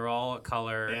 Mhm. Yeah. and they're all a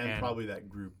color. and probably that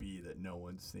Group B that no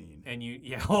one's seen. And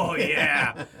oh,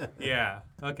 yeah. Yeah.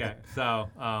 Okay. So,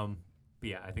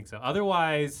 yeah, I think so.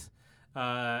 Otherwise,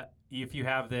 if you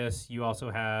have this, you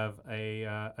also have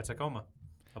a Tacoma,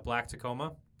 a black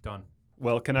Tacoma. Done.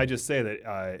 Well, can I just say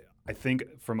that I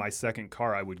think for my second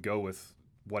car, I would go with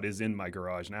what is in my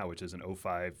garage now, which is an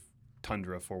 05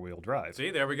 Tundra four-wheel drive. See,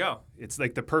 there we go. It's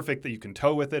like the perfect that you can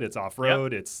tow with it. It's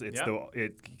off-road. Yep.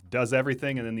 It does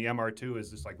everything, and then the MR2 is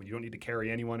just like when you don't need to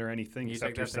carry anyone or anything You except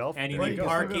take that thing- yourself. And you Well, need you can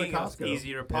still go to parking. It's Costco.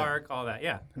 easier to park. All that.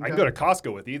 Yeah. I can go to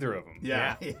Costco with either of them.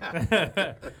 Yeah.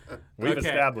 We've Okay.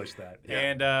 established that.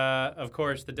 And of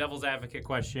course, the devil's advocate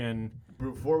question.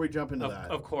 Before we jump into that,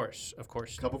 Of course. a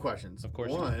couple questions. Of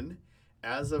course. One,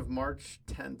 as of March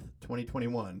 10th,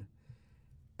 2021,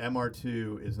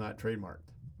 MR2 is not trademarked.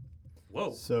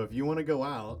 Whoa. So if you want to go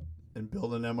out and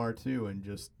build an MR2 and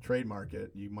just trademark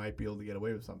it, you might be able to get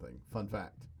away with something. Fun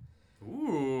fact.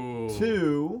 Ooh.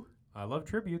 2, I love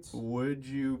tributes. would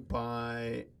you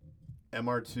buy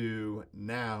MR2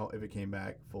 now if it came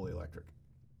back fully electric?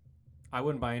 I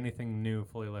wouldn't buy anything new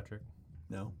fully electric.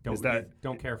 No.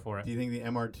 Don't care for it. Do you think the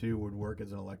MR2 would work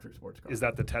as an electric sports car? Is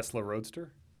that the Tesla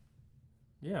Roadster?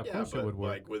 Yeah, of course it would work.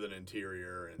 Like with an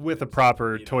interior and With a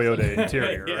proper Toyota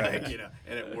interior, Yeah, right?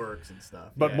 and it works and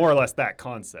stuff. But more or less that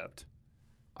concept.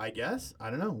 I guess. I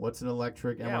don't know. What's an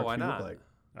electric Yeah, MR2 why not? look like?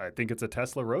 I think it's a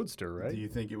Tesla Roadster, right? Do you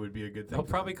think it would be a good thing? They'll for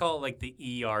probably call it like the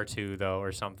ER2 though,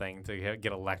 or something to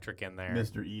get electric in there.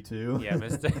 Mr. E2? Yeah,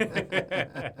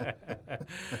 Mr.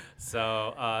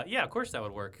 So yeah, of course that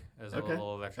would work as a Okay.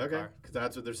 little electric Okay, car. because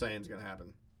that's what they're saying is going to happen.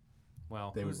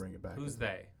 Well, They would who's, bring it back. who's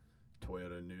they?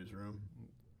 Toyota newsroom.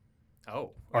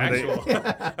 Oh, Are they- actual.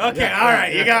 Okay, Yeah, all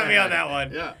right, you yeah, got me yeah, on that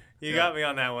one. Yeah. You yeah. got me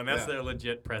on that one. That's Yeah. their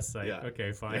legit press site. Yeah.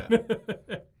 Okay, fine.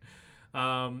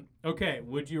 Okay,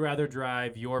 would you rather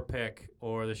drive your pick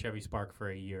or the Chevy Spark for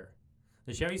a year?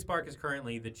 The Chevy Spark is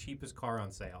currently the cheapest car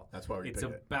on sale. That's why we It's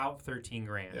picked it. about 13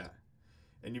 grand. Yeah.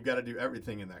 And you've got to do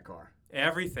everything in that car.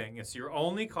 Everything. It's your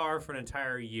only car for an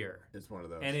entire year. It's one of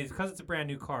those. And because it's a brand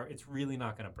new car, it's really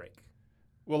not going to break.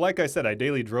 Well, like I said, I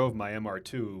daily drove my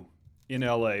MR2 in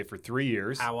LA for 3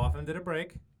 years. How often did it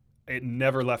break? It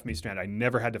never left me stranded. I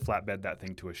never had to flatbed that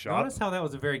thing to a shop. Notice how that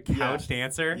was a very couched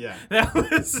answer? Yeah. That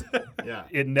was. Yeah.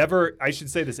 It never, I should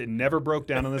say this, it never broke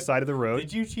down on the side of the road.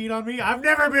 Did you cheat on me? I've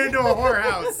never been to a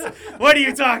whorehouse. What are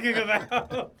you talking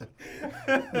about?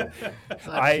 It's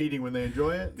not cheating when they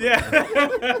enjoy it.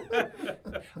 Yeah.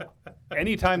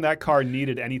 Anytime that car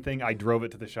needed anything, I drove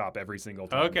it to the shop every single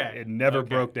time. Okay. It never Okay.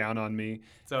 broke down on me.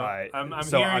 So I'm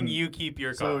so hearing I'm- you keep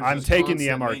your So car. it's I'm just taking the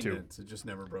constant MR2. maintenance. It just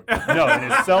never broke down. No,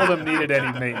 and it seldom needed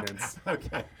any maintenance.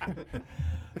 Okay.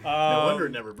 No wonder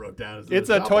it never broke down. It's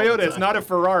a Toyota. It's not a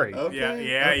Ferrari. Okay. Yeah, okay,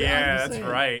 I'm just that's saying.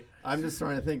 right. I'm just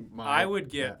trying to think. I would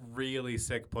get really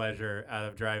sick pleasure out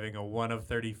of driving a 1 of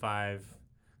 35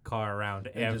 car around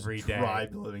every day.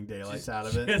 Drive the living daylights out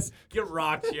of it. Just get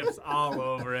rock chips all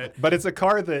over it. But it's a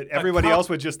car that everybody else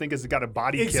would just think has got a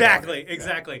body kit on it.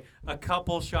 Exactly. A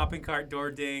couple shopping cart door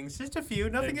dings, just a few,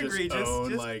 nothing And just egregious. Own,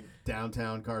 just like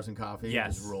downtown Cars and Coffee.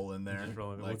 Yes. Just roll in there. just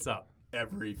rolling. Like What's up?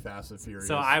 Every Fast and Furious.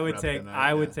 So I would rep take the night,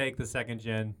 I would yeah. take the second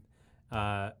gen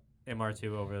MR2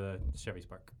 over the Chevy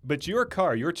Spark. But your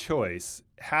car, your choice,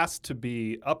 has to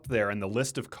be up there in the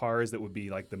list of cars that would be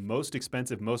like the most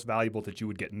expensive, most valuable that you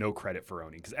would get no credit for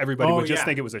owning. Because everybody Oh, would just yeah.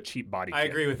 think it was a cheap body kit. I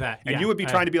agree with that. And yeah, you would be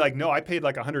trying to be like, no, I paid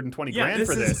like 120 grand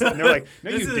for this. And they're like,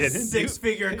 no, this you is didn't. a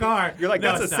six-figure car. You're like,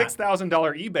 No, that's it's a not.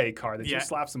 $6,000 eBay car that Yeah. you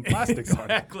slap some plastic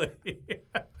on. Exactly.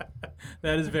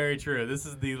 That is very true. This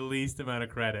is the least amount of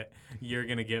credit you're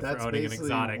gonna get That's for owning an basically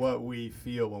exotic. what we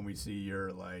feel when we see your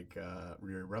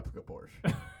your replica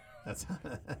Porsche. That's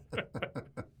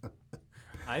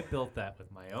I built that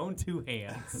with my own 2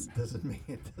 hands. doesn't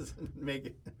make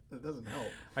it doesn't help.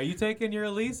 Are you taking your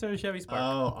Elise or a Chevy Spark?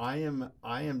 Oh, I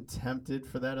am tempted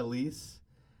for that Elise.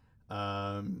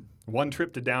 One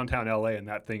trip to downtown LA and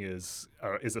that thing is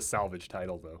a salvage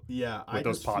title, though. Yeah, I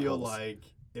those just feel potholes. like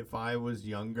if I was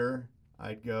younger,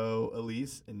 I'd go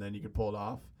Elise, and then you could pull it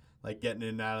off, like getting in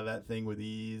and out of that thing with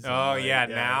ease. and, Oh, like, yeah,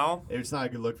 now? it's not a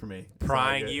good look for me. It's not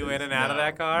Prying good. you in It's- and out of no,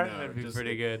 that car? no, That'd be just-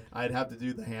 pretty good. I'd have to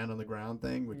do the hand on the ground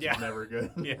thing, which Yeah. is never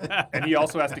good. Yeah. And he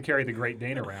also has to carry the Great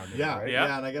Dane around. yeah, right? Yeah.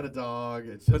 yeah, and I got a dog.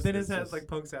 It's But just, then it's his head just- like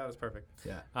pokes out. It's perfect.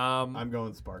 yeah. I'm I'm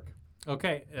going Spark.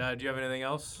 okay. Do you have anything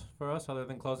else for us other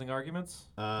than closing arguments?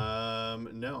 No.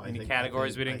 Any I think,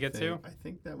 categories we didn't get to? I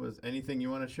think that was anything you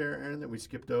want to share, Aaron, that we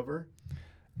skipped over.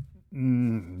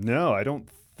 No, I don't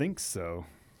think so.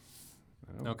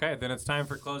 Okay, then it's time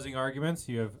for closing arguments.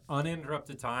 You have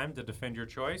uninterrupted time to defend your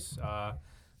choice.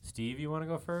 Steve, you want to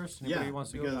go first? Anybody Yeah,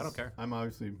 wants to because go? I don't care. I'm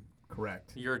obviously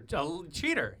correct. You're a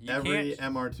cheater. You Every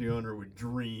can't. MR2 owner would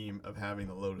dream of having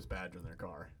the Lotus badge on their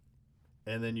car.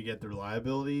 And then you get the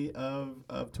reliability of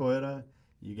Toyota.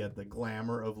 You get the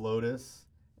glamour of Lotus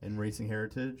and racing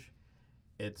heritage.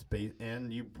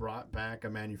 And you brought back a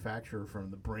manufacturer from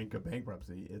the brink of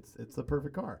bankruptcy. It's the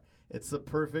perfect car. It's the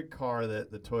perfect car that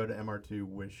the Toyota MR2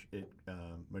 wish it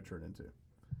matured into.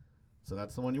 So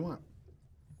that's the one you want.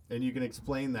 And you can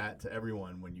explain that to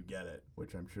everyone when you get it,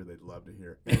 which I'm sure they'd love to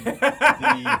hear.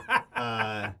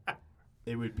 And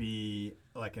it would be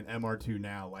like an MR2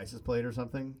 now license plate or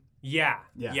something. Yeah.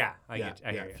 Yeah. I get.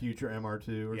 I hear you. Future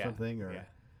MR2 or Yeah, something. Or yeah.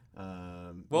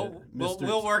 Mr.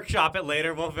 We'll workshop it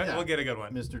later. We'll Yeah. get a good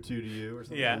one. Mr. 2 to you or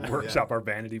something. Yeah. Workshop our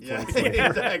vanity Yeah, plates. later.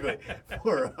 exactly.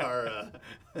 For our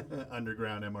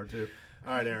underground MR2.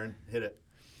 All right, Aaron, hit it.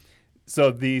 So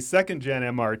the second gen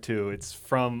MR2, it's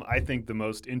from, I think, the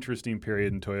most interesting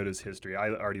period in Toyota's history. I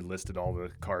already listed all the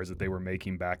cars that they were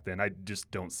making back then. I just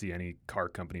don't see any car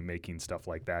company making stuff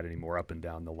like that anymore up and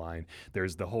down the line.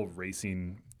 There's the whole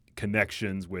racing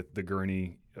connections with the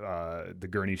Gurney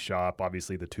shop,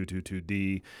 obviously the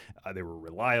 222D. They were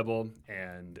reliable,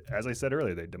 and as I said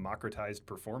earlier, they democratized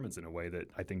performance in a way that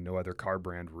I think no other car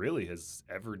brand really has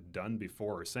ever done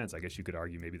before or since. I guess you could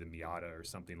argue maybe the Miata or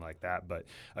something like that, but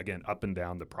again, up and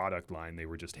down the product line, they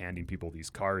were just handing people these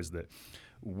cars that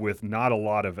with not a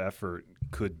lot of effort,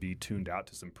 could be tuned out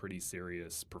to some pretty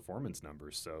serious performance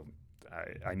numbers. So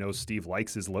I know Steve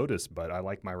likes his Lotus, but I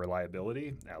like my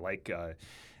reliability. I like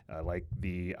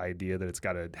the idea that it's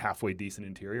got a halfway decent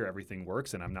interior. Everything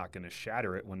works, and I'm not going to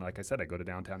shatter it when, like I said, I go to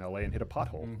downtown LA and hit a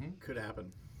pothole. Mm-hmm. Could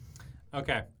happen.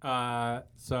 Okay.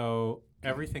 So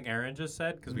everything Aaron just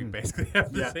said, because we basically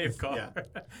have the same car.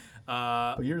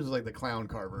 Yeah. But yours is like the clown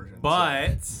car version.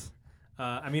 But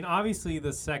I mean, obviously,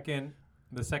 the second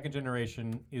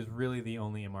generation is really the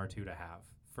only MR2 to have.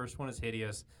 First one is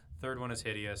hideous. Third one is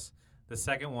hideous. The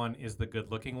second one is the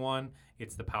good-looking one.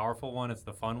 It's the powerful one. It's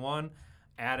the fun one.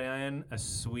 Add in a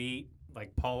sweet,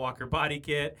 like, Paul Walker body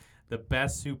kit, the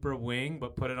best super wing,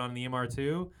 but put it on the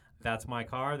MR2. That's my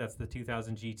car. That's the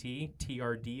 2000 GT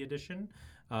TRD edition.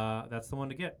 That's the one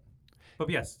to get. But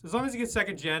yes, as long as you get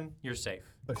second gen, you're safe.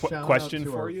 A shout question out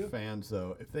to for our you? fans,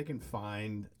 though, if they can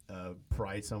find a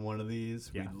price on one of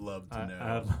these, we'd love to know.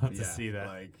 I'd love to see that.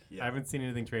 Like, I haven't seen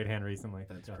anything trade hand recently.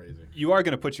 That's crazy. You are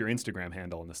going to put your Instagram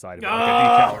handle on the side of it, like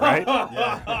a decal, right?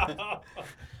 Yeah.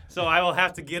 So I will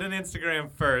have to get an Instagram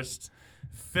first,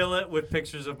 fill it with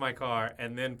pictures of my car,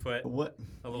 and then put What?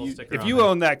 a little sticker If on you it.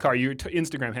 own that car, your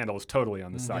Instagram handle is totally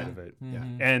on the side of it. Yeah.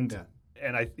 And Yeah.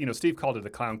 and I, Steve called it a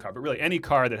clown car, but really any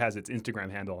car that has its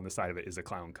Instagram handle on the side of it is a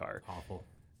clown car. Awful.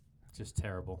 Just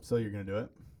terrible. So you're going to do it?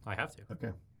 I have to.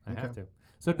 Okay. I have to.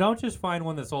 So don't just find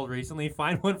one that's sold recently.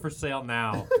 Find one for sale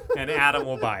now, and Adam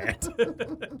will buy it.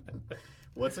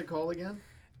 What's it called again?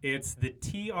 It's the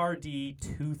TRD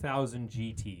 2000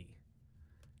 GT.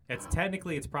 It's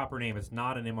technically its proper name. It's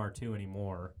not an MR2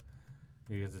 anymore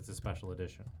because it's a special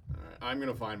edition. All right. I'm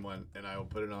going to find one, and I will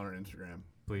put it on our Instagram.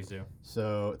 Please do.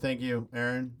 So thank you,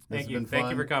 Aaron. This Thank has you. been Thank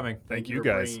fun. you for coming. Thank you for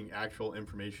guys. bringing actual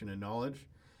information and knowledge.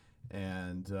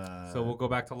 And So we'll go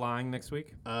back to lying next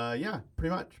week. yeah,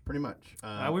 pretty much. We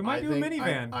might I do a think-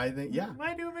 minivan. I think yeah.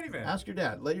 Might do a minivan. Ask your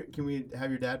dad. Can we have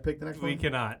your dad pick the next We one?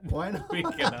 cannot. Why not? We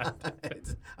cannot.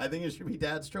 I think it should be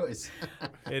Dad's choice.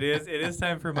 It is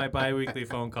time for my bi-weekly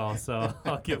phone call, so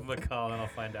I'll give him a call and I'll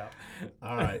find out.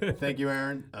 All right. Thank you,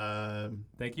 Aaron.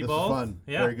 Thank you this both. was fun.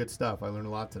 Yeah. Very good stuff. I learned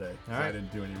a lot today. 'Cause All right. I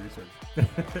didn't do any research.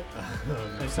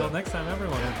 Until next time,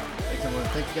 everyone. Yeah. Thanks, everyone.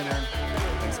 Thanks again, Aaron.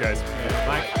 Thanks, guys.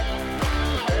 Bye.